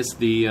think I missed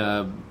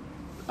the...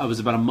 I was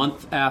about a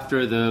month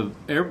after the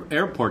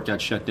airport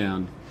got shut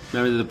down.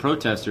 Remember the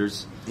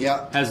protesters?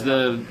 Yeah. Has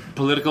the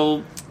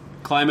political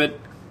climate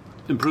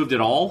improved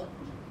at all?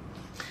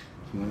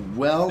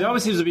 Well... There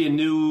always seems to be a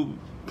new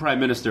prime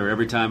minister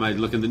every time I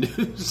look in the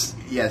news.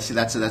 Yeah, see,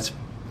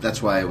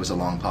 that's why it was a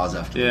long pause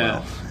after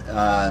the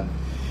well.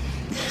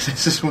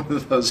 This is one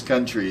of those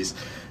countries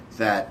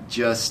that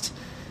just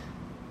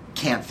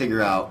can't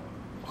figure out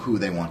who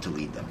they want to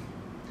lead them.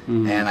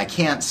 And I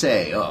can't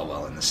say, oh,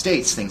 well, in the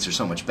States, things are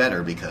so much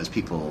better because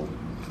people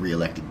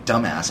reelected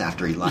dumbass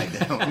after he lied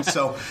to them.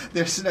 So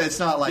it's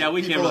not like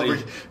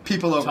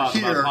people over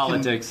here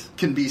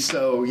can be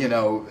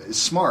so,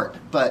 smart.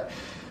 But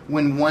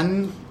when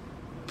one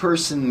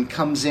person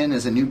comes in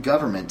as a new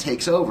government,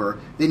 takes over,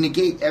 they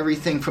negate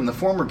everything from the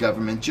former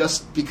government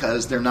just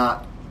because they're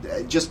not...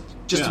 Just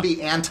to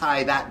be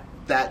anti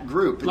that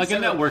group. Like a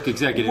network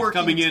executive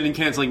coming in and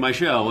canceling my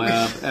show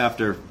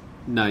after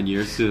 9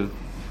 years to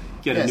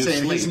get a new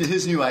slate.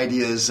 His new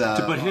ideas...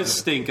 to put his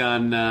stink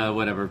on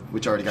whatever.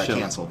 Which already got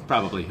canceled.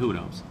 Probably. Who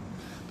knows?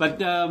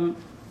 But,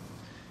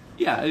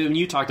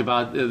 you talked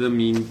about,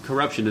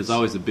 corruption is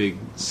always a big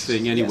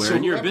thing anywhere. So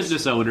and you're a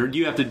business owner. Do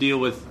you have to deal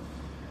with...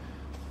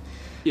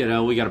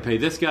 we got to pay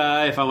this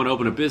guy. If I want to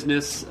open a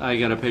business, I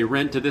got to pay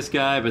rent to this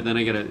guy, but then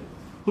I got to...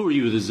 Who are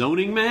you, the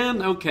zoning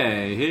man?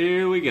 Okay,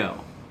 here we go.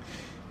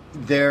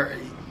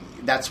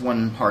 That's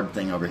one hard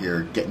thing over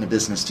here. Getting a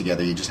business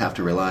together, you just have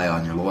to rely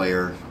on your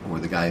lawyer or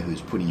the guy who's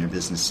putting your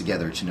business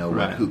together to know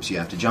what hoops you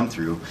have to jump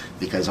through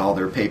because all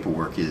their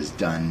paperwork is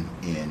done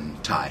in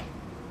Thai.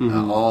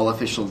 All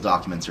official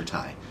documents are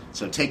Thai.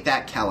 So take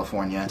that,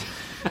 California,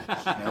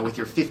 with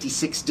your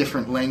 56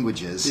 different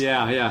languages.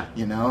 Yeah.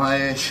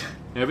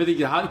 Everything.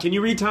 Can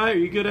you read Thai? Are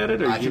you good at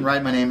it? I can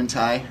write my name in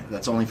Thai.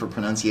 That's only for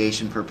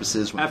pronunciation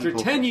purposes. After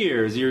 10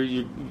 years,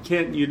 you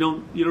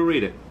don't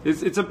read it.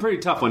 It's a pretty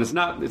tough one. It's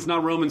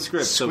not Roman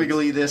script.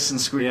 Squiggly this and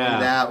squiggly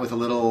that with a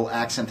little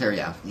accent there.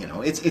 Yeah,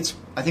 it's.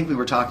 I think we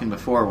were talking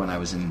before when I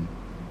was in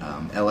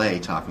L.A.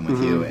 talking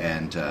with you,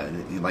 and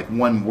like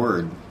one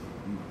word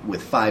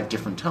with 5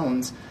 different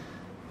tones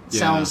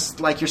sounds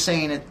like you're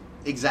saying it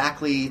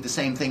exactly the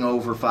same thing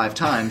over 5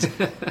 times,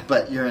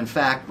 but you're in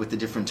fact with the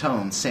different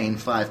tones saying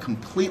 5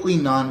 completely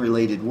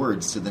non-related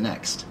words to the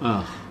next.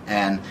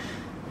 And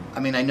I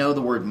mean, I know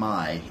the word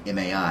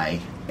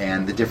M-A-I,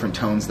 and the different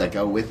tones that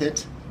go with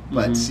it,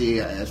 but see,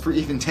 for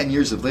even 10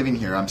 years of living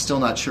here, I'm still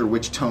not sure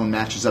which tone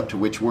matches up to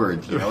which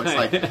word. It's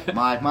like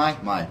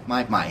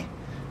my.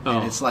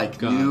 And it's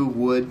like new,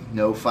 wood,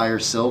 no, fire,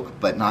 silk,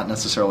 but not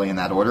necessarily in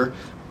that order.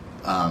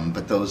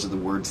 But those are the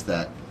words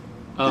that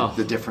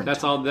the different...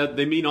 That's all. That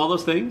they mean all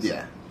those things?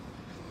 Yeah.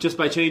 Just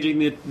by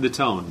changing the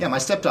tone? Yeah, my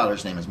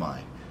stepdaughter's name is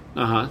Mai.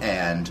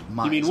 And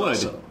mine. You mean wood?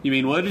 Also, you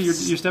mean wood? Your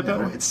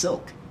stepdaughter? No, it's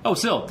silk. Oh,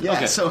 silk. Yeah.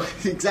 Okay. So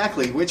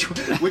exactly, which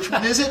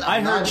one is it?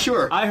 I'm not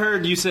sure. I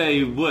heard you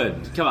say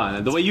wood. Come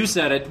on, the way you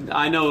said it,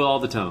 I know all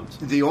the tones.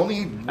 The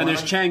only and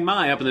there's Chiang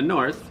Mai up in the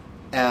north.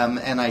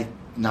 And I'm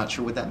not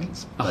sure what that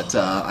means, but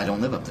I don't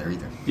live up there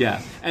either.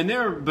 Yeah, and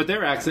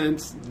their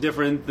accent's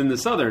different than the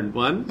southern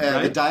one.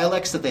 Right? The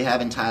dialects that they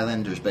have in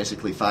Thailand, there's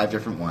basically 5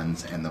 different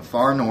ones, and the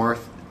far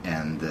north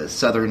and the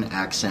southern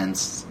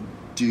accents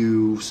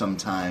do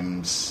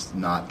sometimes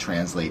not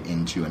translate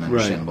into an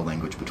understandable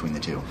language between the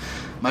two.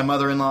 My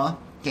mother-in-law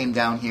came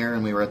down here,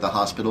 and we were at the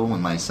hospital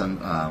when my son,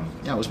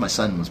 my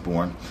son was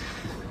born,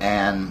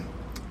 and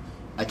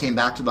I came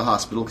back to the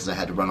hospital because I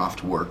had to run off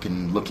to work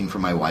and looking for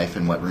my wife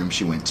and what room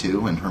she went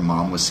to, and her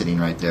mom was sitting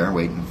right there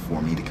waiting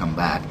for me to come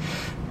back.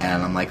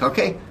 And I'm like,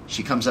 okay.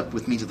 She comes up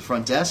with me to the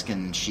front desk,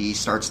 and she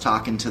starts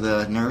talking to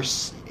the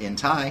nurse in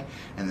Thai,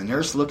 and the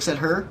nurse looks at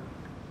her,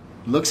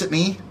 looks at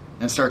me,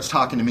 and starts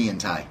talking to me in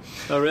Thai.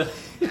 Oh, really?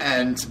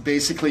 And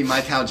basically,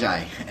 my Khao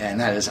Jai, and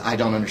that is, I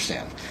don't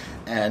understand.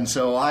 And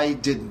so I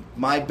did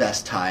my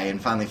best Thai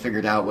and finally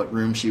figured out what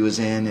room she was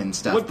in and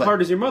stuff. What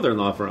part is your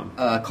mother-in-law from?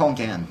 Khon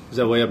Kaen. Is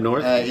that way up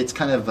north? It's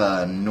kind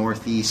of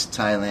northeast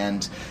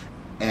Thailand,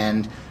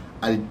 and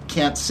I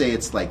can't say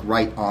it's like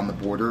right on the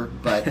border,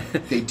 but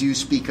they do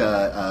speak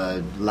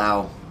a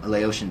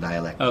Laotian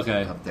dialect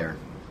up there.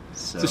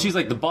 So she's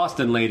like the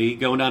Boston lady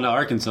going down to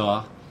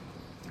Arkansas,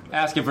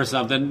 asking for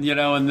something,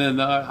 and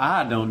then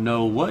I don't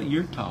know what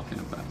you're talking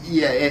about.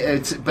 Yeah,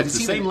 it's the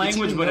same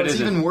language, but it's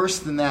even worse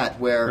than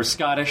that. Or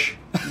Scottish.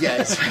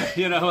 Yes,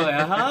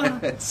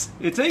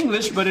 It's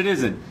English, but it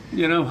isn't.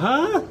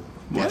 What?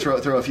 Yeah,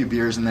 throw a few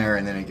beers in there,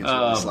 and then it gets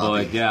really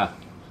sloppy. Boy, yeah.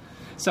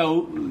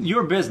 So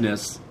your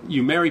business,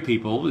 you marry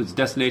people. It's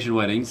destination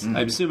weddings. I'm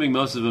assuming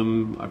most of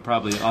them are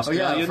probably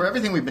Australian. Oh yeah, for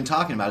everything we've been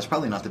talking about, it's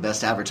probably not the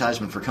best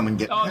advertisement for come and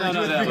get married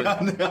with me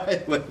on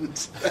the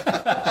island.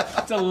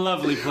 It's a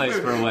lovely place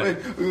for a wedding.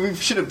 We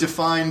should have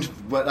defined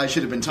what I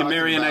should have been talking about. To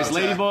marry a nice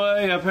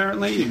ladyboy,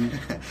 apparently.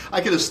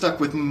 I could have stuck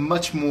with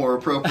much more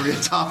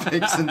appropriate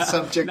topics and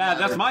subject matter.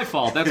 That's my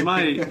fault.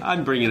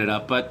 I'm bringing it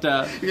up, but you're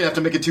gonna have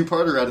to make a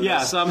 2-parter out of this.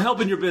 Yeah, so I'm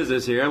helping your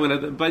business here.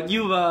 But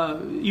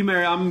you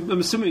marry. I'm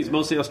assuming it's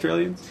mostly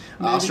Australians.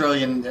 Maybe?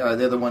 Australian.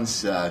 They're the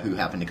ones who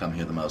happen to come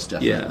here the most.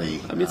 Definitely.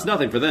 Yeah, it's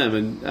nothing for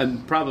them,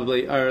 and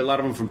probably are a lot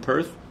of them from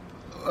Perth.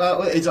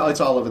 It's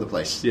all over the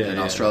place in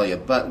Australia.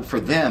 But for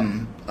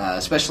them,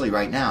 especially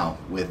right now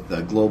with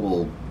the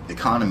global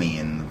economy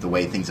and the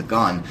way things have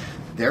gone,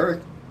 their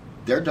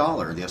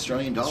dollar, the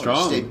Australian dollar,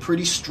 stayed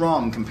pretty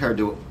strong compared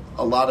to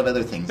a lot of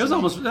other things. It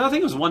was I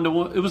think it was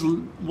 1-to-1. It was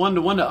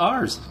 1-to-1 to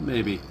ours,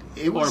 maybe.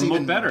 It was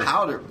even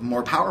better,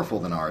 more powerful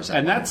than ours.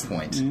 At one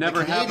point, never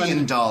the Canadian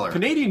happened. Dollar.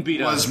 Canadian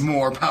beat us. Was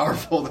more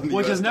powerful than the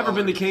which US has never dollar.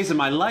 been the case in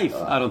my life.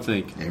 I don't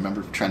think. I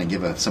remember trying to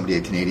give somebody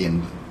a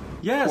Canadian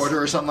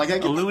quarter or something like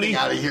that. Get this thing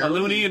out of here. A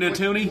loonie and a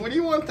toonie. What do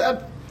you want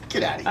that?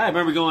 Get out of here. I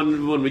remember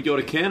going when we go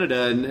to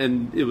Canada,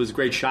 and it was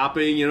great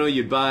shopping.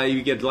 You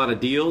get a lot of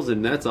deals,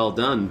 and that's all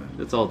done.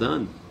 It's all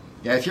done.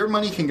 Yeah, if your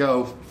money can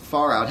go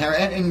far out,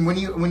 and when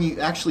you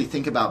actually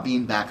think about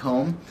being back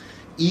home,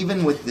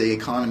 even with the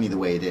economy the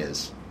way it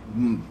is,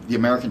 the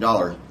American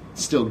dollar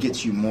still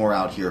gets you more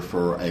out here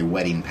for a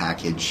wedding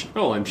package.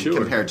 Oh, I'm sure.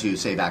 Compared to,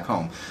 say, back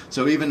home.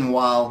 So even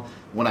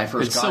when I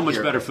first it's got so much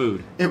here, better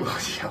food. It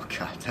was, oh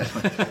God,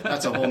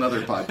 that's a whole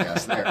other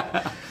podcast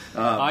there.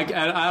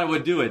 I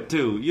would do it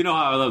too. You know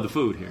how I love the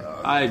food here.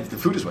 The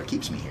food is what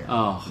keeps me here.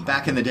 Oh.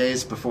 Back in the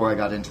days before I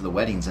got into the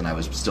weddings and I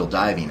was still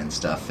diving and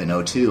stuff, in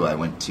 2002 I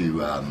went to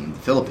the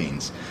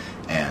Philippines,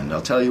 and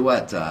I'll tell you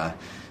what,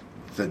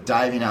 the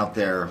diving out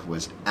there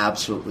was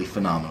absolutely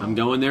phenomenal. I'm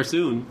going there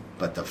soon.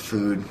 But the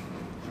food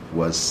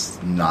was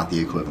not the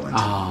equivalent.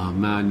 Oh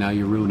man, now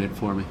you ruin it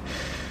for me.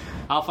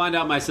 I'll find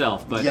out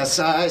myself. But yes,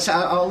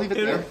 I'll leave it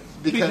there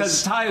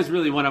because Thai is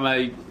really one of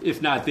my,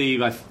 if not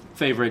my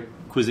favorite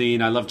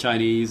cuisine. I love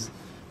Chinese,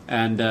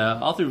 and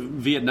all through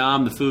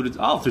Vietnam, the food,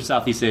 all through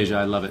Southeast Asia,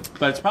 I love it.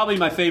 But it's probably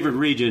my favorite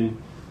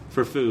region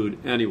for food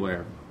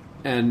anywhere.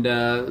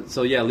 And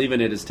so yeah,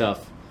 leaving it is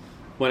tough.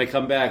 When I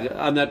come back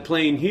on that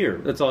plane here,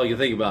 that's all you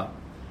think about.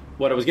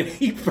 What I was going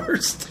to eat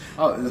first.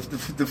 Oh,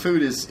 the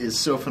food is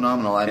so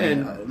phenomenal. I mean,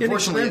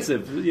 unfortunately,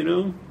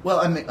 inexpensive, Well,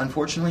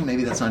 unfortunately,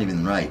 maybe that's not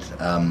even right.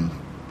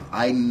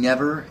 I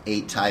never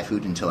ate Thai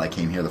food until I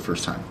came here the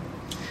first time.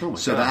 Oh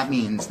so that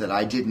means that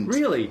I didn't.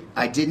 Really?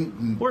 I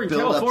didn't. Where in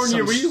build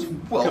California up were you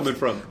coming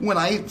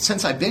from?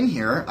 Since I've been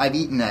here, I've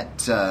eaten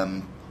at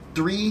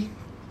 3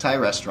 Thai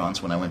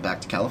restaurants when I went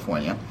back to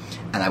California,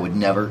 and I would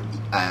never.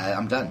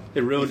 I'm done.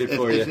 It ruined it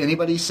for you. If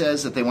anybody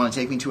says that they want to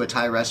take me to a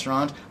Thai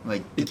restaurant, I'm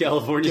like, in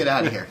California, get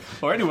out of here,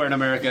 or anywhere in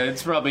America,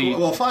 it's probably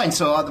well. Fine.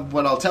 So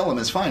what I'll tell them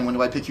is fine. When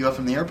do I pick you up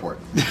from the airport?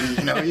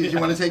 You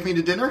want to take me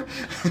to dinner?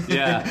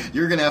 Yeah,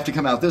 you're going to have to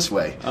come out this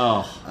way.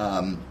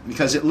 Oh,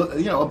 because a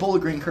bowl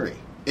of green curry.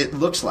 It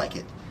looks like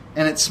it,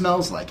 and it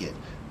smells like it,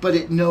 but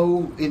it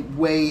no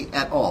way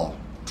at all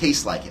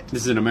tastes like it.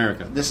 This is in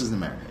America. This is in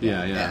America.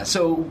 Yeah.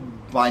 So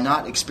by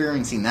not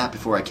experiencing that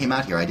before I came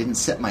out here, I didn't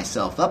set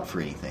myself up for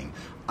anything.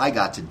 I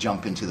got to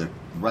jump into the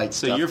right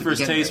stuff. So your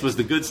first taste was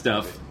the good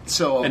stuff.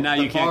 So and now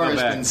the you can't bar go has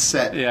back. been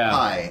set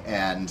high,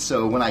 and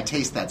so when I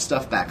taste that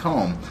stuff back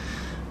home,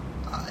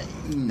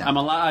 no. I'm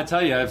a lot. I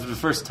tell you, for the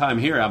first time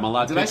here, I'm a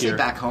lot. Did pickier. I say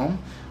back home?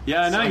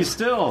 Yeah, no, you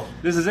still.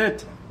 This is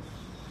it.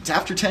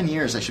 After 10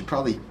 years, I should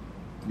probably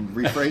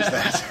rephrase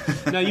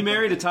that. Now, you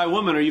married a Thai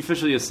woman. Are you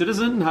officially a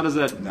citizen? How does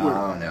that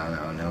work?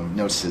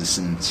 No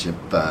citizenship.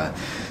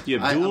 You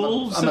have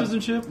dual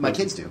citizenship? My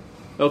kids do.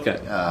 Okay.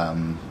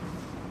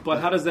 But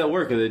how does that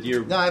work? That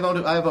you're... No,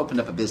 I've opened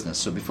up a business.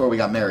 So before we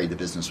got married, the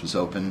business was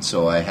open.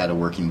 So I had a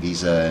working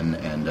visa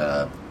and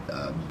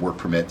work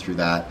permit through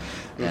that.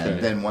 And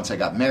then once I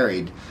got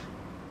married,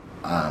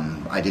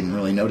 I didn't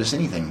really notice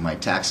anything. My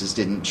taxes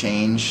didn't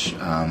change.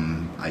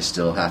 I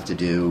still have to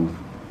do...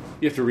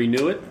 You have to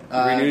renew it?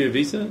 Renew your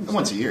visa?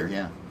 Once a year,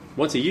 yeah.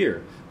 Once a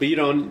year. But you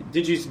don't...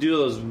 Did you used to do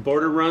those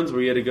border runs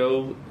where you had to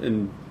go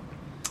and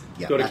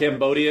go to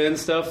Cambodia and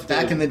stuff?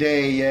 Back in the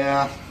day,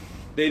 yeah.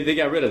 They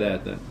got rid of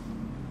that then?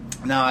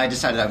 No, I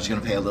decided I was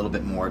going to pay a little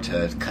bit more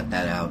to cut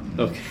that out.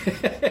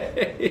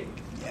 Okay.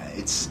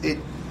 Yeah,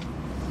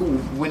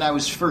 when I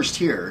was first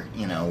here,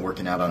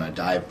 working out on a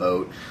dive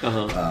boat,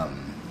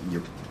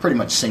 you're pretty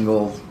much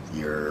single.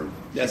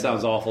 That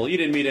sounds awful. You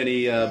didn't meet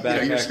any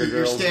backpacker girls?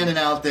 You're standing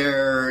out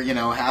there,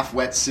 half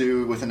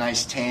wetsuit with a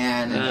nice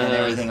tan and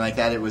everything like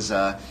that. It was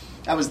that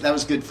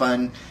was good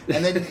fun.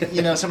 And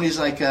then somebody's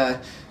like,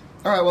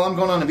 all right, well, I'm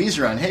going on a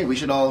visa run. Hey, we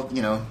should all,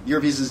 your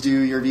visa's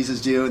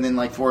due, and then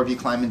like 4 of you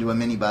climb into a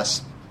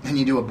minibus and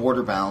you do a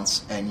border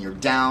bounce, and you're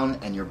down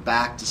and you're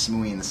back to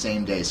Samui in the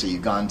same day. So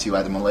you've gone to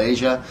either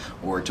Malaysia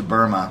or to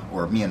Burma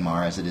or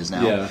Myanmar as it is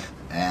now,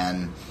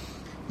 and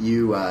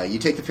you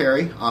take the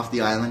ferry off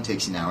the island.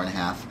 Takes you an hour and a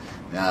half.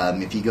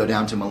 If you go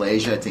down to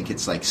Malaysia, I think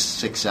it's like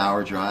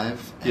 6-hour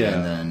drive.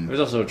 And then there's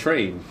also a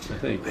train, I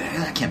think.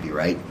 That can't be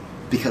right,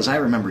 because I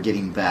remember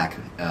getting back.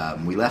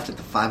 We left at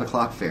the 5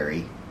 o'clock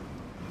ferry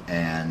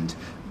and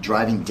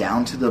driving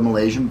down to the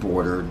Malaysian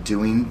border,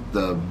 doing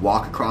the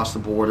walk across the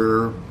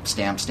border,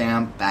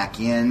 stamp, back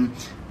in,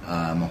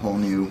 a whole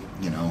new,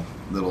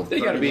 little. They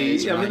got to be.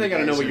 They got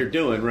to know what you're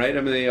doing, right?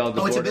 I mean, they all.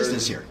 It's a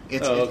business here.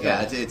 It's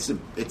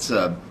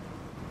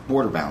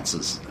border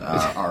bounces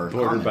are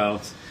border common.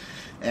 bounce.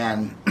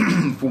 And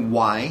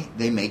why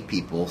they make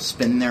people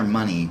spend their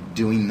money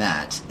doing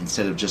that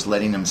instead of just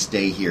letting them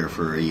stay here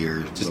for a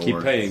year, just keep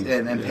paying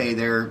and pay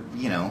their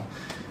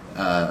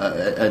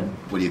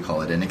what do you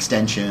call it, an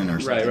extension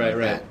or something like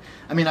that.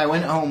 I mean, I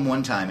went home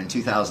one time in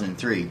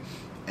 2003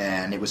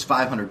 and it was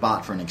 500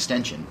 baht for an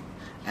extension,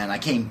 and I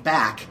came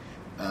back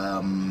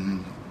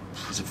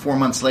was it 4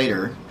 months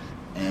later,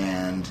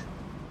 and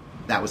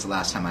that was the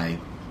last time I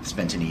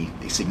spent any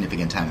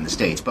significant time in the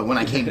States. But when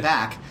I came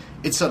back,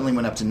 it suddenly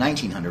went up to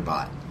 1900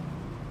 baht,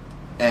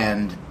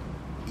 and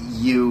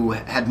you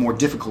had more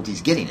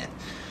difficulties getting it.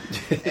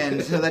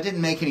 And so that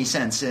didn't make any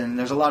sense, and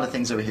there's a lot of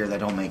things over here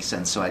that don't make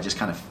sense, so I just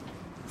kind of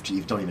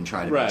don't even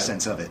try to make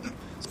sense of it.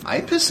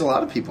 I pissed a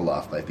lot of people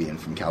off by being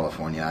from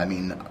California. I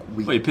mean,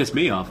 you pissed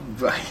me off.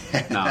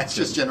 That's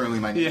just generally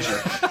my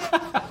nature.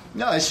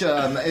 No, it's,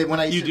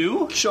 when I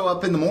show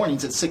up in the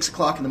mornings at 6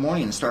 o'clock in the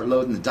morning and start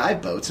loading the dive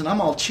boats, and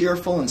I'm all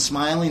cheerful and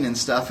smiling and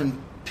stuff, and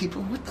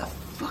people, what the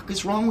fuck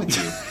is wrong with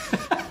you?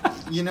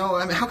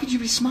 I mean, how could you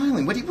be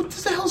smiling? What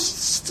the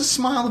hell's to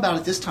smile about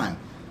at this time?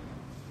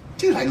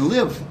 Dude, I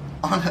live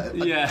on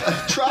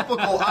a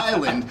tropical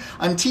island.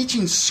 I'm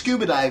teaching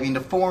scuba diving to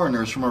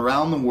foreigners from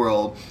around the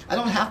world. I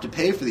don't have to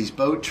pay for these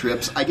boat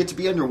trips. I get to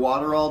be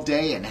underwater all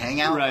day and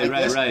hang out like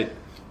this. Right.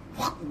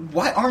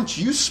 Why aren't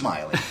you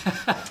smiling?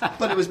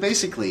 But it was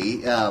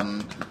basically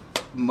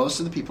most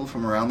of the people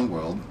from around the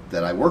world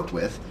that I worked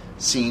with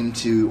seemed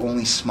to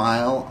only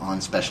smile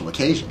on special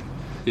occasion.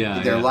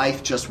 Their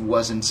life just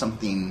wasn't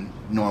something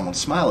normal to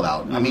smile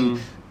about. Mm-hmm. I mean,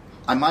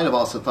 I might have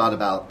also thought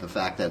about the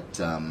fact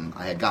that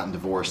I had gotten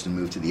divorced and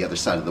moved to the other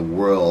side of the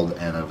world,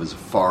 and I was as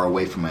far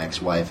away from my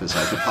ex-wife as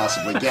I could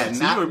possibly get. And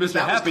so you were Mr.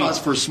 Happy. Was cause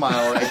for a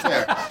smile right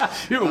there.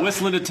 You were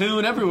whistling a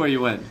tune everywhere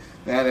you went.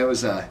 Man, that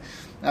was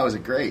a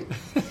great.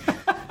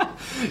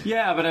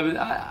 Yeah, but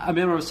I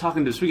remember I was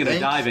talking to, speaking of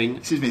diving.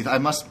 Excuse me, I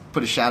must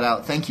put a shout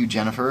out. Thank you,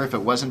 Jennifer. If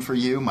it wasn't for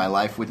you, my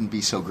life wouldn't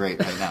be so great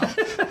right now.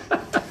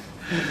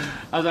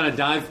 I was on a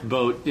dive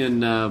boat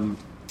in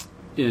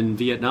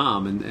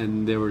Vietnam,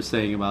 and they were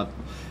saying about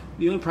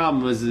the only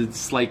problem was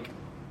it's like,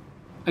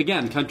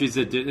 again, countries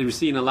that we're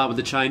seeing a lot with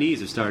the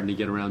Chinese are starting to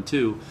get around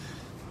too.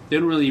 They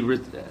don't really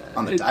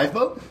on the dive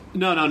boat.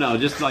 No,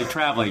 just like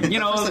traveling.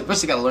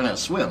 First they got to learn how to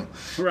swim.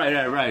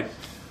 Right.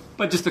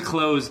 But just a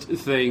closed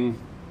thing.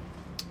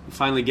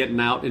 Finally getting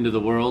out into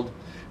the world,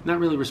 not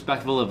really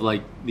respectful of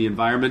like the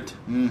environment,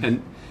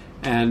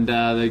 and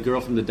the girl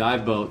from the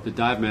dive boat, the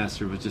dive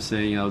master, was just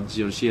saying,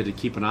 she had to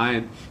keep an eye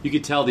on. You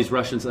could tell these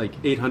Russians like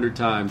 800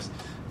 times,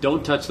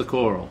 don't touch the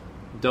coral,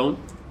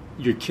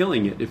 you're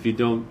killing it if you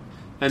don't,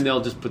 and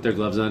they'll just put their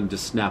gloves on and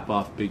just snap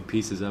off big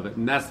pieces of it,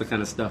 and that's the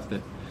kind of stuff that.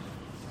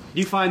 Do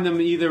you find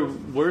them either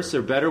worse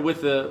or better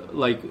with the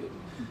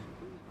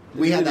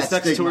We had that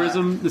sex stigma.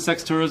 tourism, the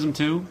sex tourism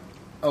too?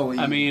 Oh,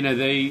 I mean, are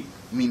they?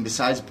 I mean,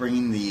 besides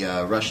bringing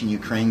the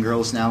Russian-Ukraine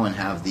girls now and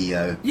have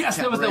the yes,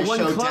 there was that one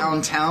show club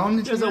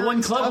downtown. There's that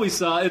one club we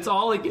saw. It's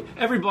all like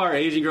every bar,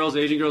 Asian girls,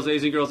 Asian girls,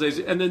 Asian girls,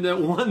 Asian, and then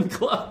that one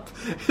club,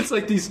 it's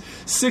like these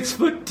 6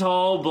 foot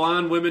tall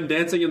blonde women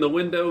dancing in the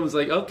window. It was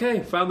like,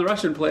 okay, found the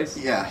Russian place.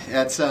 Yeah,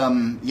 it's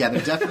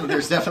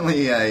there's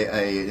definitely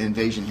an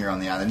invasion here on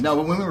the island. No,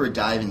 but when we were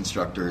dive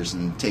instructors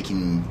and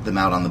taking them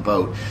out on the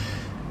boat,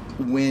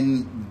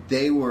 when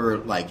they were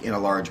like in a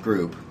large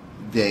group.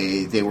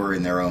 They were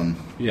in their own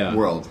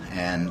world,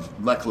 and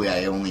luckily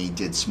I only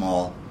did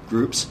small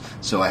groups,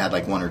 so I had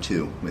like 1 or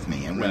 2 with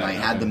me. And when I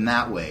had them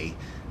that way,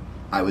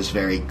 I was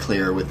very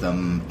clear with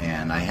them,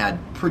 and I had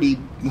pretty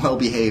well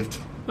behaved,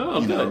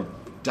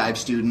 dive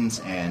students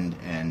and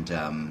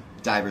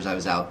divers. I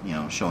was out,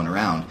 showing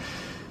around.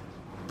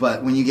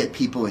 But when you get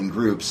people in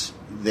groups,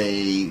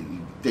 they're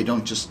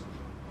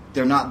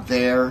not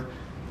there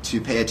to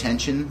pay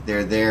attention.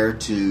 They're there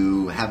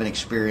to have an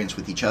experience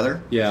with each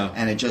other. Yeah.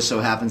 And it just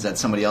so happens that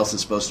somebody else is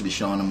supposed to be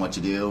showing them what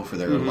to do for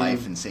their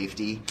life and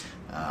safety.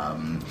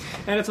 And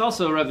it's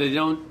also, Rob, they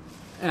don't,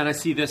 and I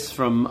see this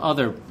from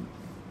other,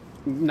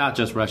 not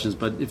just Russians,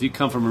 but if you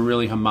come from a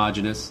really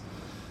homogenous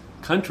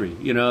country,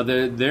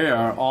 they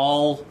are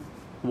all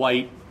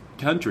white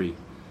country.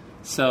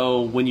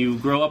 So when you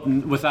grow up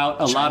without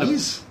a lot of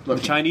the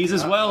Chinese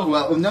as well.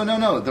 Well,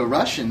 no. The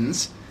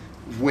Russians,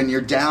 when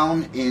you're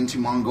down into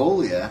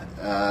Mongolia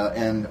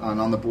and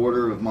on the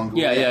border of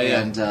Mongolia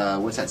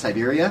and what's that,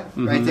 Siberia,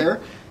 right there,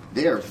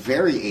 they are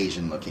very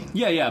Asian looking.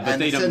 Yeah, but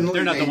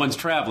they're not the ones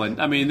traveling.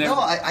 I mean, no,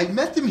 I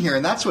met them here,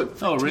 and that's what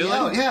freaked really? me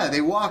out. Yeah,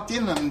 they walked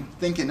in, and I'm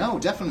thinking,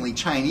 definitely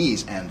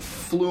Chinese, and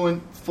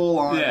fluent,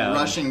 full-on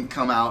Russian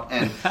come out,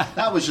 and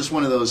that was just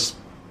one of those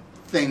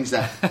things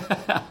that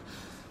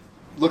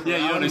look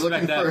around, you don't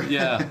expect that.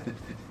 Yeah.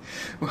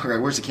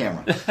 Where's the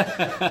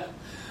camera?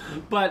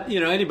 But,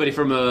 anybody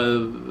from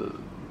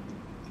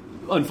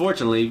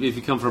unfortunately, if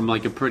you come from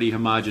like a pretty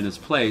homogenous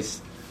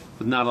place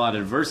with not a lot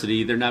of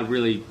diversity, they're not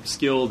really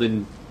skilled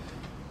in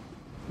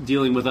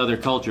dealing with other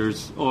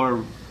cultures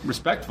or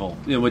respectful,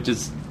 which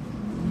is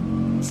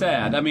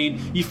sad. I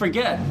mean, you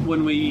forget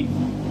when we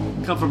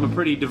come from a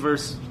pretty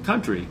diverse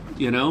country,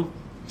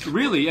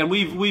 really, and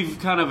we've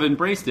kind of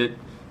embraced it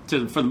for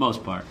the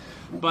most part.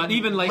 But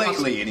even like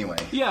lately, anyway.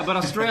 Yeah, but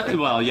Australia.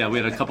 Well, yeah, we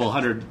had a couple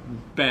hundred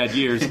bad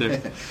years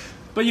there.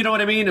 But you know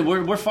what I mean?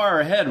 We're far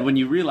ahead when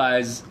you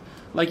realize,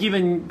 like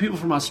even people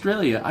from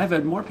Australia, I've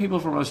had more people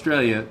from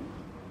Australia.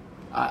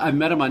 I've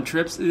met them on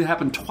trips. It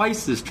happened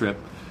twice this trip.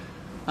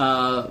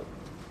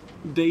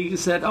 They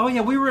said, oh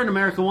yeah, we were in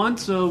America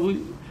once. So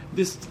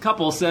this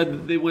couple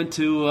said they went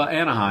to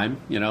Anaheim.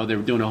 They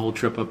were doing a whole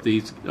trip up the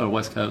East or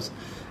West Coast.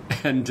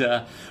 And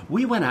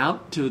we went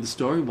out to the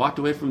store, walked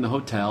away from the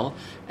hotel,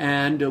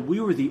 and we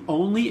were the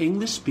only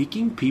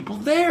English-speaking people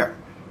there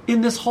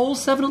in this whole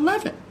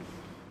 7-Eleven.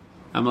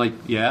 I'm like,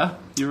 yeah,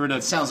 you're in a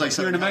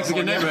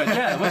Mexican neighborhood.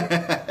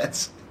 Yeah,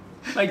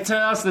 like to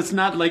us, that's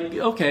not like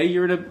okay,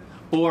 you're in a.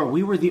 Or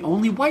we were the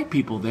only white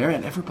people there,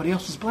 and everybody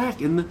else was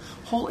black in the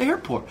whole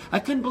airport. I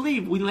couldn't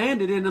believe we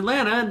landed in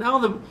Atlanta,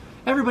 and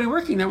everybody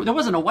working there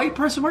wasn't a white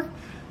person working.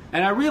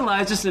 And I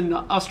realized just in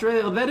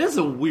Australia that is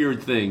a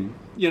weird thing.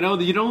 You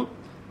don't.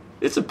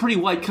 It's a pretty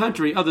white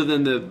country, other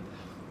than the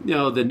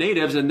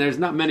natives, and there's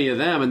not many of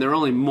them, and they're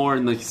only more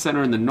in the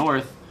center and the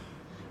north.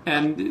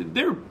 And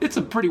it's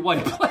a pretty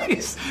white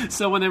place.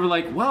 So when they were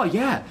like, well,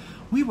 yeah,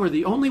 we were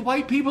the only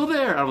white people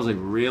there, I was like,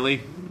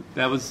 really?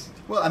 That was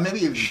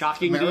maybe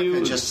shocking America to you?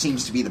 It just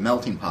seems to be the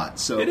melting pot.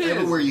 So it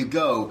everywhere you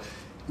go,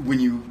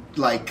 when you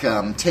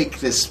take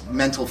this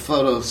mental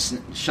photo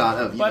shot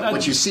of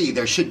what you see,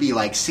 there should be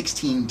like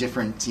 16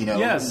 different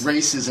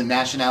races and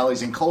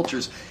nationalities and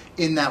cultures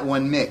in that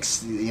one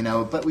mix.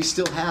 But we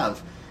still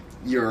have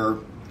your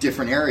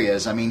different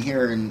areas. I mean,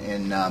 here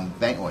in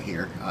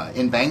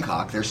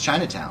Bangkok, there's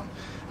Chinatown,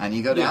 and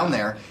you go down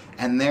there,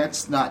 and there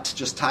it's not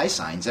just Thai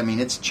signs. I mean,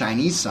 it's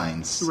Chinese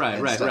signs,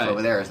 right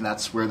over there, and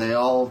that's where they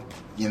all,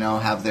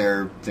 have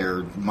their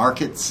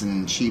markets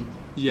and cheap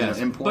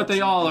imports. But they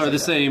all are the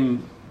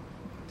same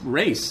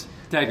race,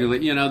 technically.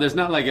 There's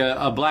not like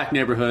a black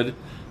neighborhood.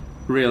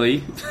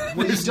 Really?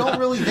 Well, you don't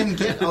really then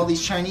get all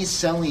these Chinese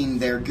selling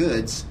their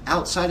goods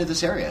outside of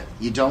this area.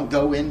 You don't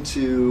go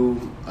into,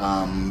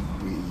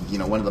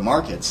 one of the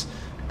markets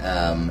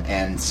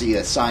and see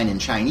a sign in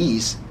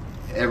Chinese.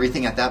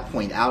 Everything at that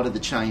point out of the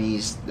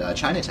Chinese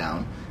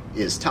Chinatown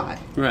is Thai.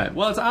 Right.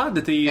 Well, it's odd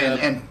that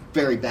and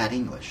very bad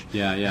English.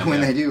 Yeah.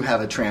 When they do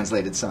have a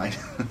translated sign.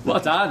 Well,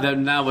 it's odd that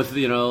now with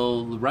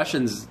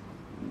Russians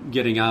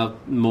getting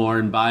out more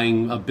and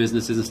buying up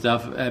businesses and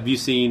stuff. Have you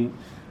seen?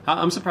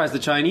 I'm surprised the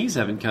Chinese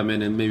haven't come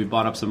in and maybe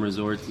bought up some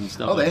resorts and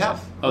stuff. Oh, they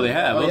have. Oh, they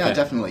have. Oh, okay. Yeah,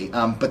 definitely.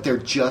 But they're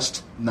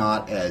just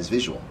not as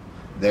visual.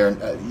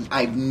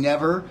 I've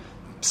never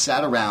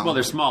sat around. Well,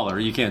 they're smaller.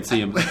 You can't see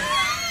them.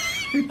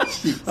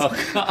 Oh,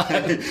 God.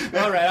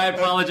 All right, I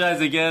apologize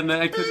again.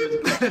 I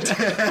couldn't.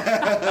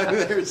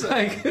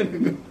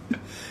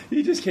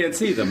 You just can't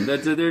see them.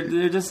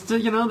 They're just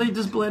they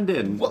just blend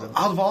in. Well,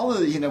 out of all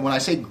of when I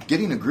say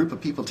getting a group of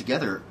people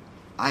together,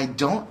 I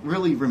don't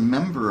really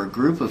remember a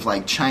group of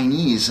like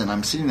Chinese, and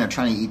I'm sitting there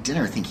trying to eat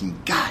dinner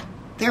thinking, God,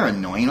 they're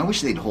annoying. I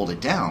wish they'd hold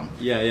it down.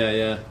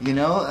 Yeah. You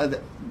know,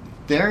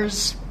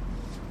 there's...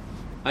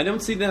 I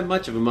don't see that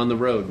much of them on the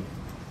road.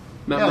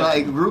 Not much.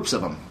 Like groups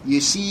of them.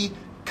 You see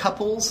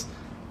couples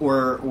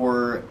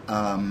or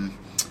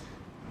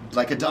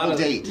like a double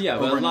date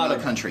over in another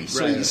country.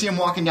 So you see them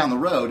walking down the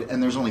road,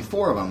 and there's only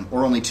 4 of them,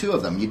 or only 2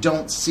 of them. You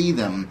don't see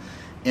them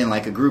in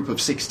like a group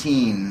of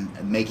 16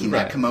 making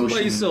that commotion.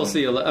 Well, you still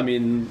see,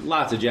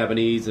 lots of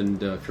Japanese and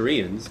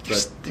Koreans,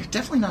 but they're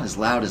definitely not as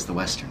loud as the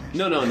Westerners.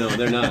 No,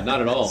 they're not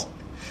at all.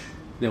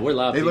 No, we're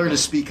loud. They learn to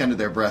speak under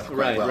their breath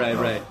quite well.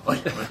 Right.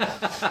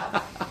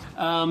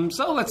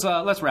 So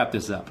let's wrap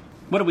this up.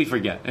 What did we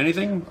forget?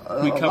 Anything?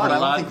 We covered a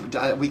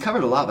lot. We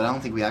covered a lot, but I don't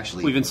think we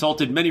actually... We've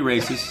insulted many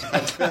races.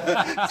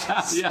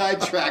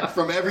 Sidetracked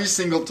from every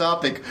single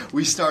topic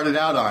we started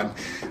out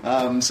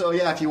on. So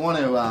yeah, if you want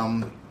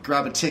to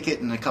grab a ticket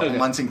in a couple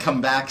months and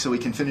come back so we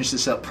can finish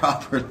this up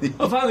properly.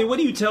 Well, finally, what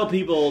do you tell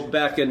people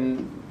back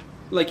in...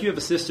 Like, you have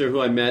a sister who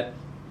I met,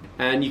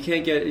 and you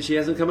can't get... She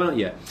hasn't come out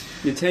yet.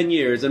 In 10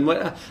 years. And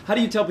how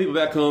do you tell people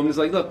back home? It's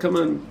like, look,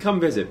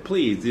 come visit,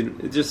 please.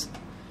 Just...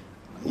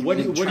 What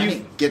do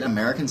you get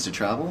Americans to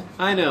travel?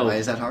 I know. Why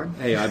is that hard?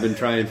 Hey, I've been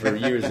trying for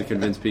years to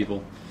convince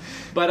people.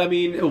 But I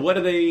mean, what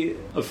are they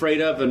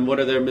afraid of, and what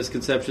are their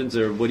misconceptions,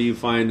 or what do you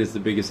find is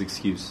the biggest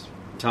excuse?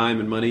 Time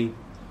and money,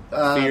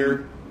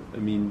 fear. I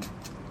mean,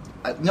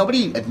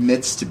 nobody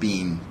admits to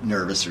being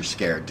nervous or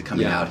scared to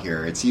coming out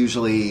here. It's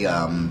usually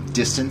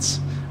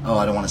distance. Oh,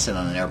 I don't want to sit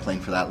on an airplane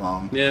for that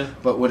long. Yeah.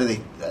 But what do they?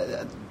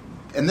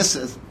 And this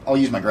is, I'll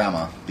use my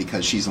grandma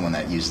because she's the one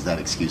that uses that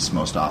excuse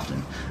most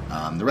often.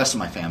 The rest of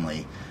my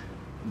family,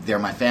 they're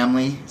my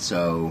family,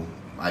 so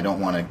I don't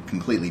want to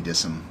completely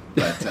diss them.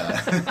 But,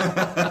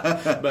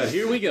 but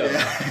here we go.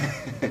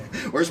 Yeah.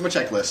 Where's my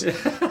checklist?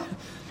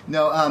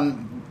 No,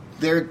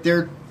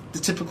 they're the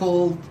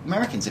typical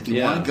Americans. If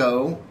you want to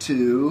go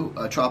to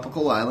a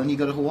tropical island, you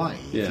go to Hawaii.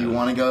 Yeah. If you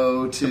want to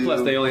go to... And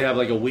plus, they only have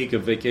like a week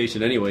of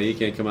vacation anyway. You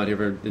can't come out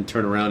here and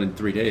turn around in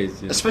 3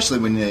 days. You know? Especially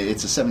when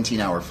it's a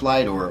 17-hour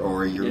flight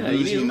or you're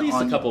losing at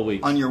least a couple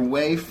weeks. On your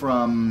way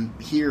from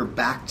here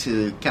back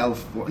to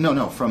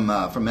California. From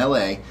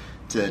L.A.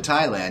 to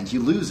Thailand, you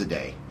lose a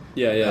day.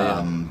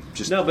 Yeah.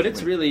 But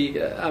it's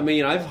really... I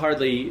mean, I've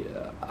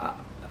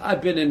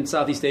been in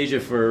Southeast Asia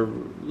for a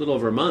little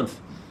over a month.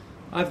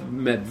 I've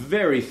met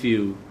very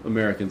few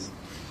Americans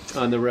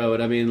on the road.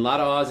 I mean, a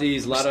lot of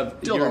Aussies, a lot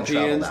of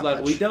Europeans.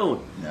 We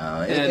don't.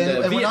 No,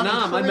 and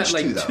Vietnam, I met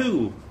like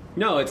 2.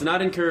 No, it's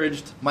not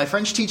encouraged. My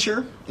French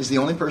teacher is the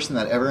only person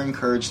that ever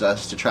encouraged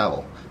us to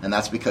travel, and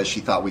that's because she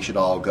thought we should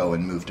all go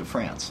and move to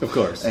France. Of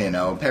course.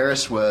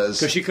 Paris was...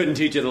 Because she couldn't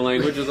teach you the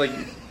language. It was like,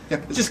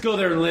 just go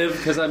there and live,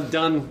 because I'm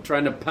done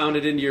trying to pound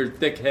it into your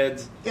thick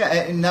heads. Yeah,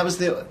 and that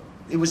was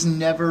it was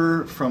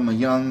never from a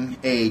young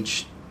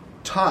age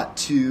taught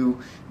to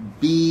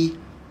be...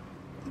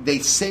 They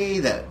say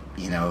that,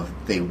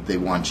 they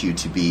want you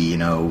to be,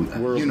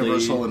 worldly,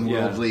 universal and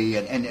worldly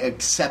and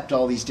accept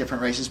all these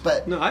different races.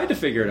 But no, I had to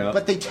figure it out.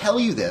 But they tell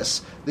you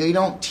this. They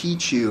don't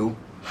teach you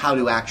how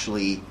to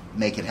actually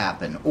make it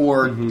happen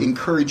or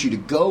encourage you to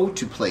go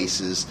to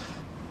places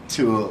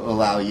to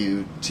allow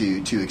you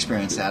to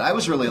experience that. I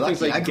was really lucky.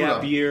 Things like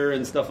gap year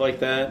and stuff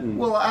like that.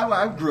 Well,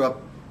 I grew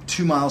up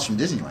 2 miles from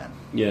Disneyland.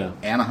 Yeah.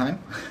 Anaheim.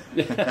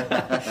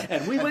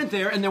 And we went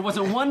there, and there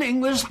wasn't one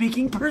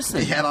English-speaking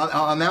person. Yeah,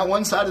 on that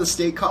one side of the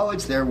state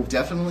college, there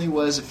definitely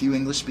was a few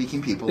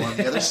English-speaking people. On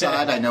the other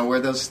side, I know where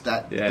those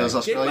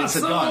Australians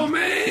had gone.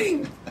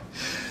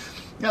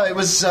 No, it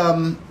was...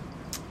 I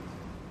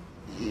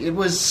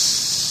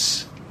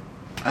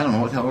don't know,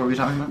 what the hell were we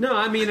talking about? No,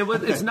 I mean,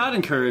 it's not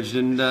encouraged,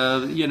 and,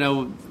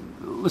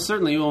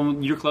 certainly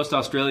when you're close to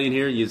Australia and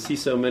here, you see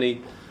so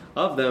many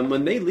of them.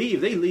 When they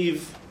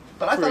leave...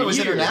 But I thought it was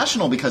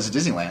international because of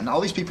Disneyland.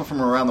 All these people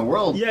from around the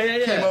world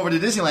came over to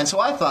Disneyland, so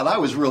I thought I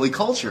was really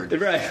cultured.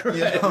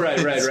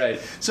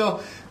 Right.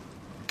 So,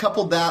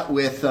 coupled that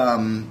with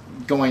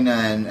going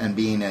and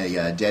being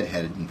a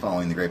Deadhead and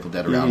following the Grateful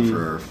Dead around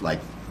for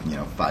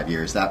 5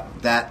 years,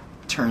 that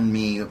turned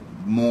me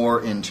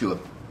more into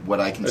what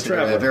I consider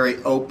a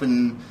very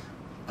open,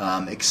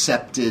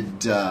 accepted,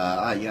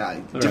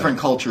 different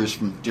cultures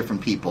from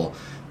different people.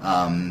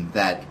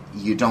 That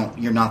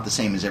you're not the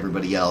same as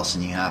everybody else,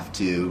 and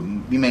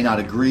you may not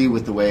agree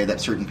with the way that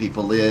certain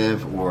people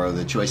live or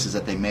the choices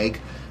that they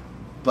make,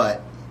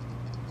 but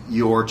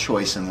your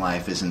choice in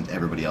life isn't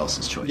everybody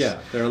else's choice. Yeah,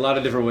 there are a lot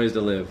of different ways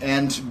to live.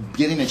 And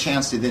getting a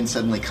chance to then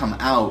suddenly come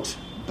out,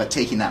 but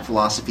taking that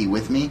philosophy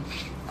with me,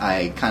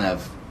 I kind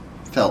of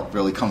felt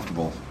really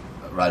comfortable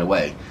right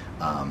away.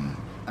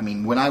 I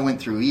mean, when I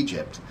went through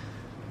Egypt,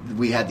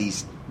 we had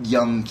these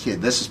young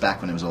kid. This was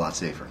back when it was a lot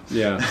safer.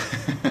 Yeah.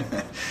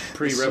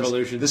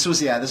 Pre-revolution. This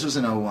was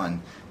in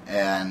 01.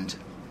 And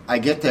I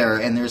get there,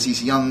 and there's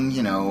these young,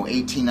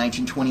 18,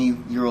 19,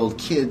 20-year-old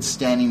kids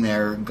standing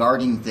there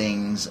guarding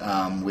things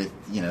with,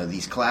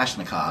 these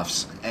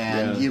Kalashnikovs.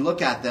 And you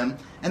look at them,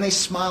 and they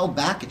smile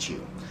back at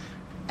you.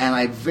 And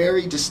I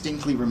very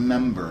distinctly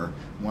remember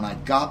when I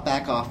got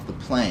back off the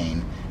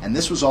plane, and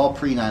this was all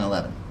pre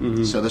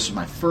 9/11. So this was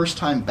my first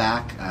time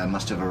back. I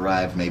must have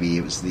arrived, maybe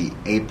it was the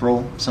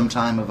April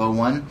sometime of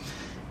 01.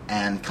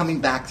 And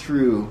coming back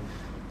through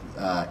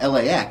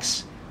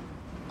LAX,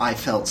 I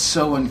felt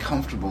so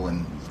uncomfortable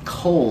and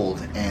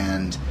cold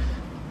and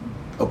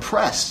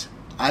oppressed.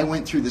 I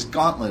went through this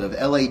gauntlet of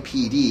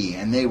LAPD,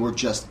 and they were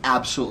just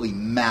absolutely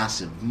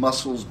massive,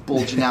 muscles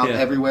bulging out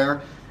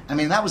everywhere. I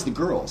mean, that was the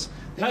girls.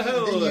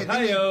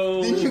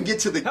 Then you get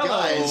to the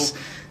guys,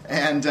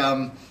 and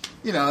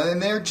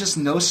and they're just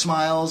no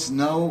smiles,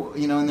 no,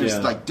 and there's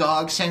like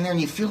dogs standing there,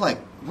 and you feel like,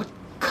 what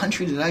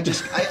country did I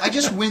just? I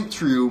just went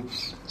through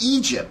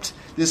Egypt,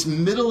 this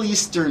Middle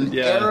Eastern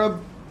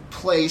Arab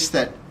place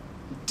that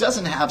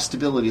doesn't have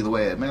stability the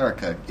way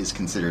America is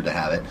considered to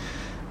have it.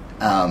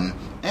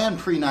 And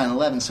pre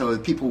 9/11, so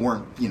people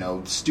weren't,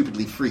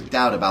 stupidly freaked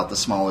out about the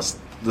smallest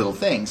little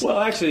things. Well,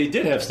 actually, it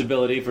did have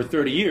stability for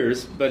 30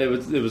 years, but it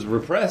was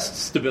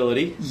repressed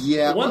stability.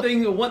 Yeah.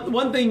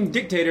 One thing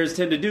dictators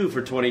tend to do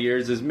for 20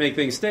 years is make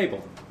things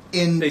stable.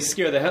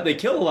 They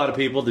kill a lot of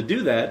people to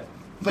do that.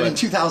 But in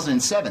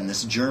 2007,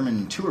 this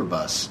German tour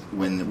bus,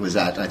 when it was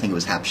at, I think it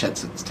was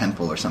Hatshepsut's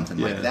temple or something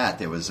like that,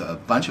 there was a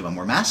bunch of them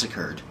were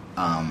massacred.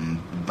 A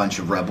bunch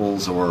of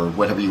rebels, or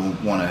whatever you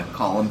want to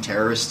call them,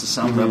 terrorists to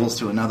some, rebels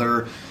to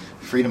another,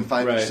 freedom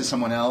fighters to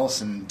someone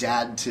else, and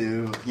dad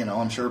to,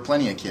 I'm sure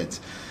plenty of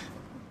kids.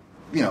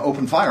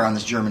 Opened fire on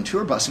this German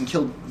tour bus and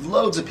killed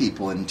loads of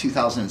people in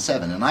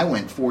 2007. And I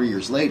went 4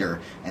 years later,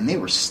 and they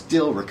were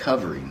still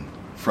recovering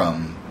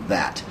from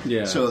that.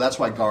 Yeah. So that's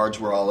why guards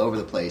were all over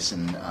the place,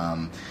 and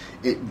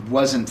it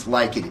wasn't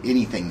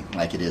anything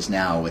like it is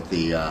now with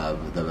the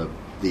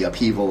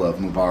upheaval of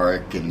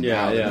Mubarak and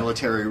now the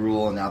military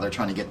rule, and now they're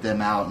trying to get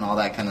them out and all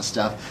that kind of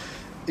stuff.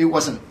 It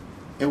wasn't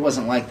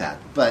like that.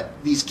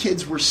 But these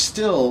kids were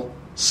still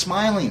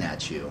smiling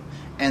at you,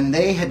 and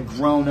they had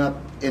grown up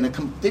they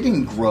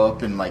didn't grow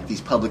up in like these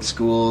public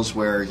schools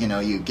where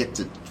you get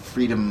the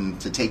freedom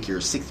to take your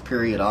 6th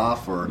period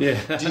off, or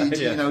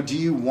do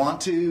you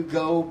want to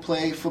go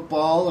play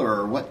football,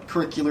 or what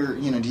curricular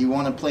do you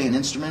want to play an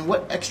instrument,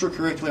 what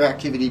extracurricular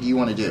activity do you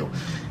want to do?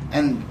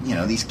 And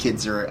these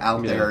kids are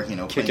out there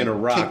kicking a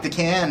rock, kick the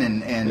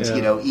can, and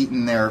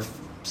eating their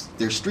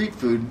street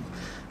food,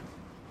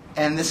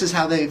 and this is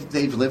how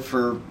they've lived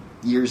for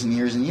years and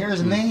years and years,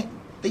 and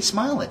they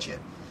smile at you.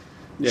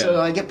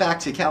 So I get back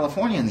to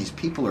California, and these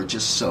people are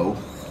just so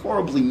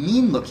horribly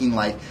mean looking,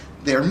 like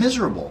they're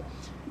miserable.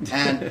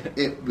 And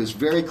it was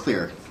very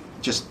clear,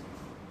 just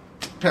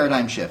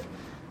paradigm shift.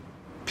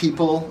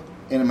 People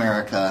in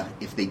America,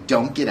 if they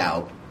don't get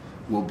out,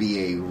 will be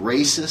a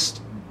racist,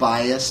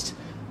 biased,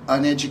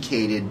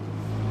 uneducated,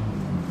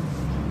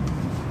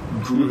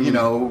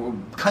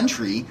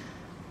 country.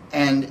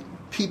 And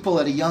people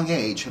at a young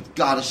age have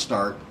got to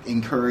start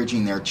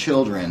encouraging their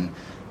children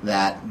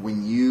that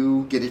when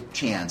you get a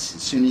chance,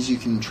 as soon as you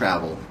can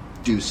travel,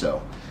 do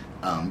so.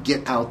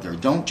 Get out there.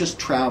 Don't just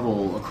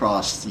travel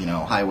across,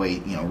 highway,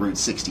 Route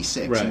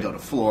 66 and go to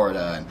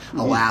Florida and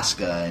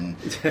Alaska and,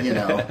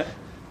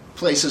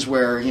 places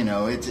where,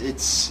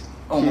 it's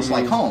almost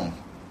like home.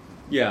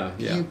 Yeah.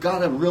 You've got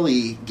to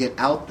really get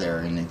out there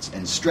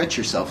and stretch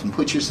yourself and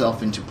put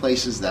yourself into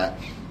places that,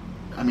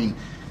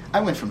 I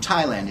went from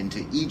Thailand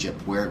into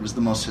Egypt, where it was the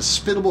most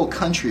hospitable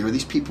country, where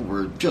these people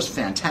were just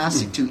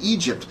fantastic, to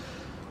Egypt,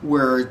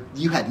 where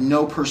you had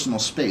no personal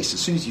space. As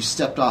soon as you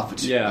stepped off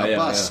a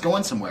bus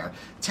going somewhere,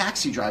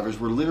 taxi drivers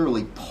were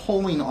literally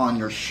pulling on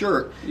your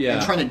shirt and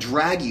trying to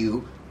drag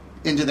you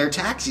into their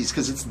taxis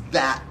because it's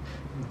that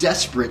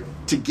desperate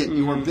to get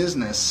your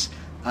business.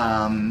 For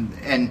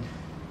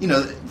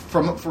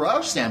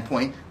our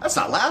standpoint, that's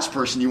the last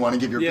person you want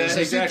to give your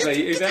business.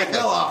 Exactly. Get the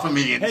hell off of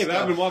me. But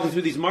I've been walking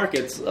through these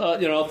markets,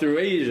 all through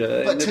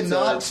Asia. But to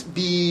not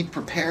be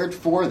prepared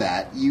for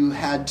that, you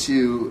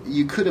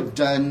could have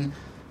done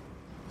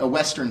a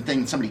Western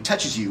thing. Somebody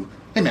touches you,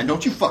 hey man,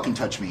 don't you fucking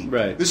touch me.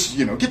 Right. This,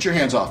 get your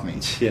hands off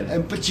me. Yeah.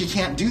 But you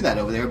can't do that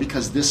over there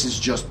because this is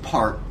just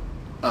part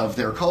of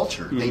their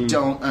culture. They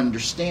don't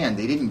understand.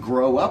 They didn't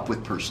grow up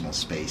with personal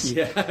space.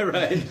 Yeah,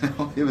 right.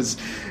 It was.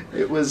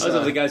 Those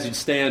are the guys who'd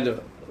stand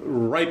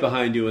right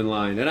behind you in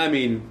line, and I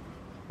mean,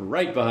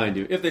 right behind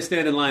you, if they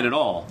stand in line at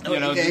all.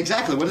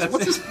 Exactly. What are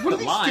these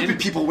stupid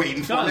people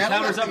waiting for? The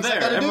counter's up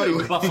there. Everybody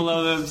would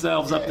buffalo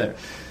themselves up there.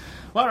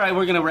 Well, all right,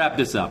 we're going to wrap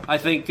this up. I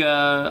think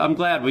I'm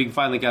glad we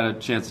finally got a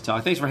chance to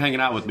talk. Thanks for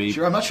hanging out with me.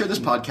 Sure, I'm not sure this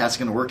podcast is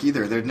going to work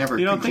either. It never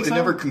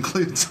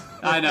concludes.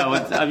 I know.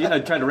 I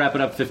tried to wrap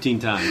it up 15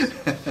 times.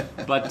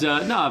 But,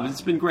 no,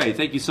 it's been great.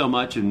 Thank you so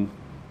much. And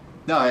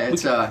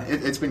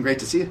it's been great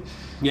to see you.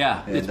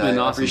 Yeah, it's been awesome.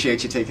 I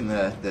appreciate you taking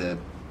the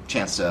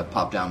chance to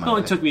pop down my way.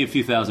 It took me a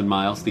few thousand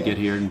miles to get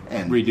here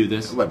and redo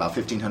this. What, about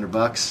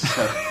 $1,500?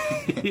 So,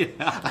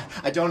 yeah.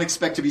 I don't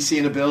expect to be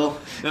seeing a bill.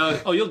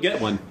 No, you'll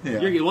get one.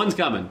 Yeah. One's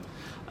coming.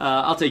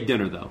 I'll take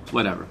dinner, though.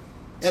 Whatever.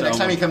 Yeah, next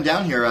time you come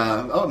down here,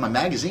 my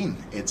magazine,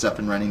 it's up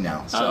and running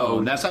now.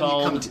 So that's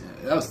called?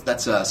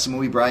 That's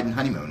Samui Bride and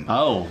Honeymoon.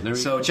 Oh, there we go.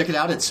 So check it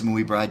out at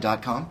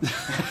SamuiBride.com.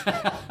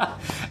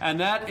 And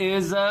that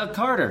is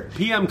Carter,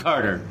 PM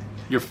Carter.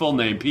 Your full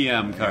name,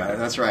 PM Carter.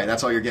 That's right.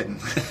 That's all you're getting.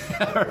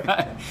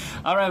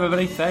 All right,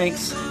 everybody.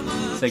 Thanks.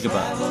 Say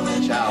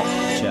goodbye. Ciao.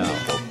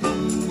 Ciao.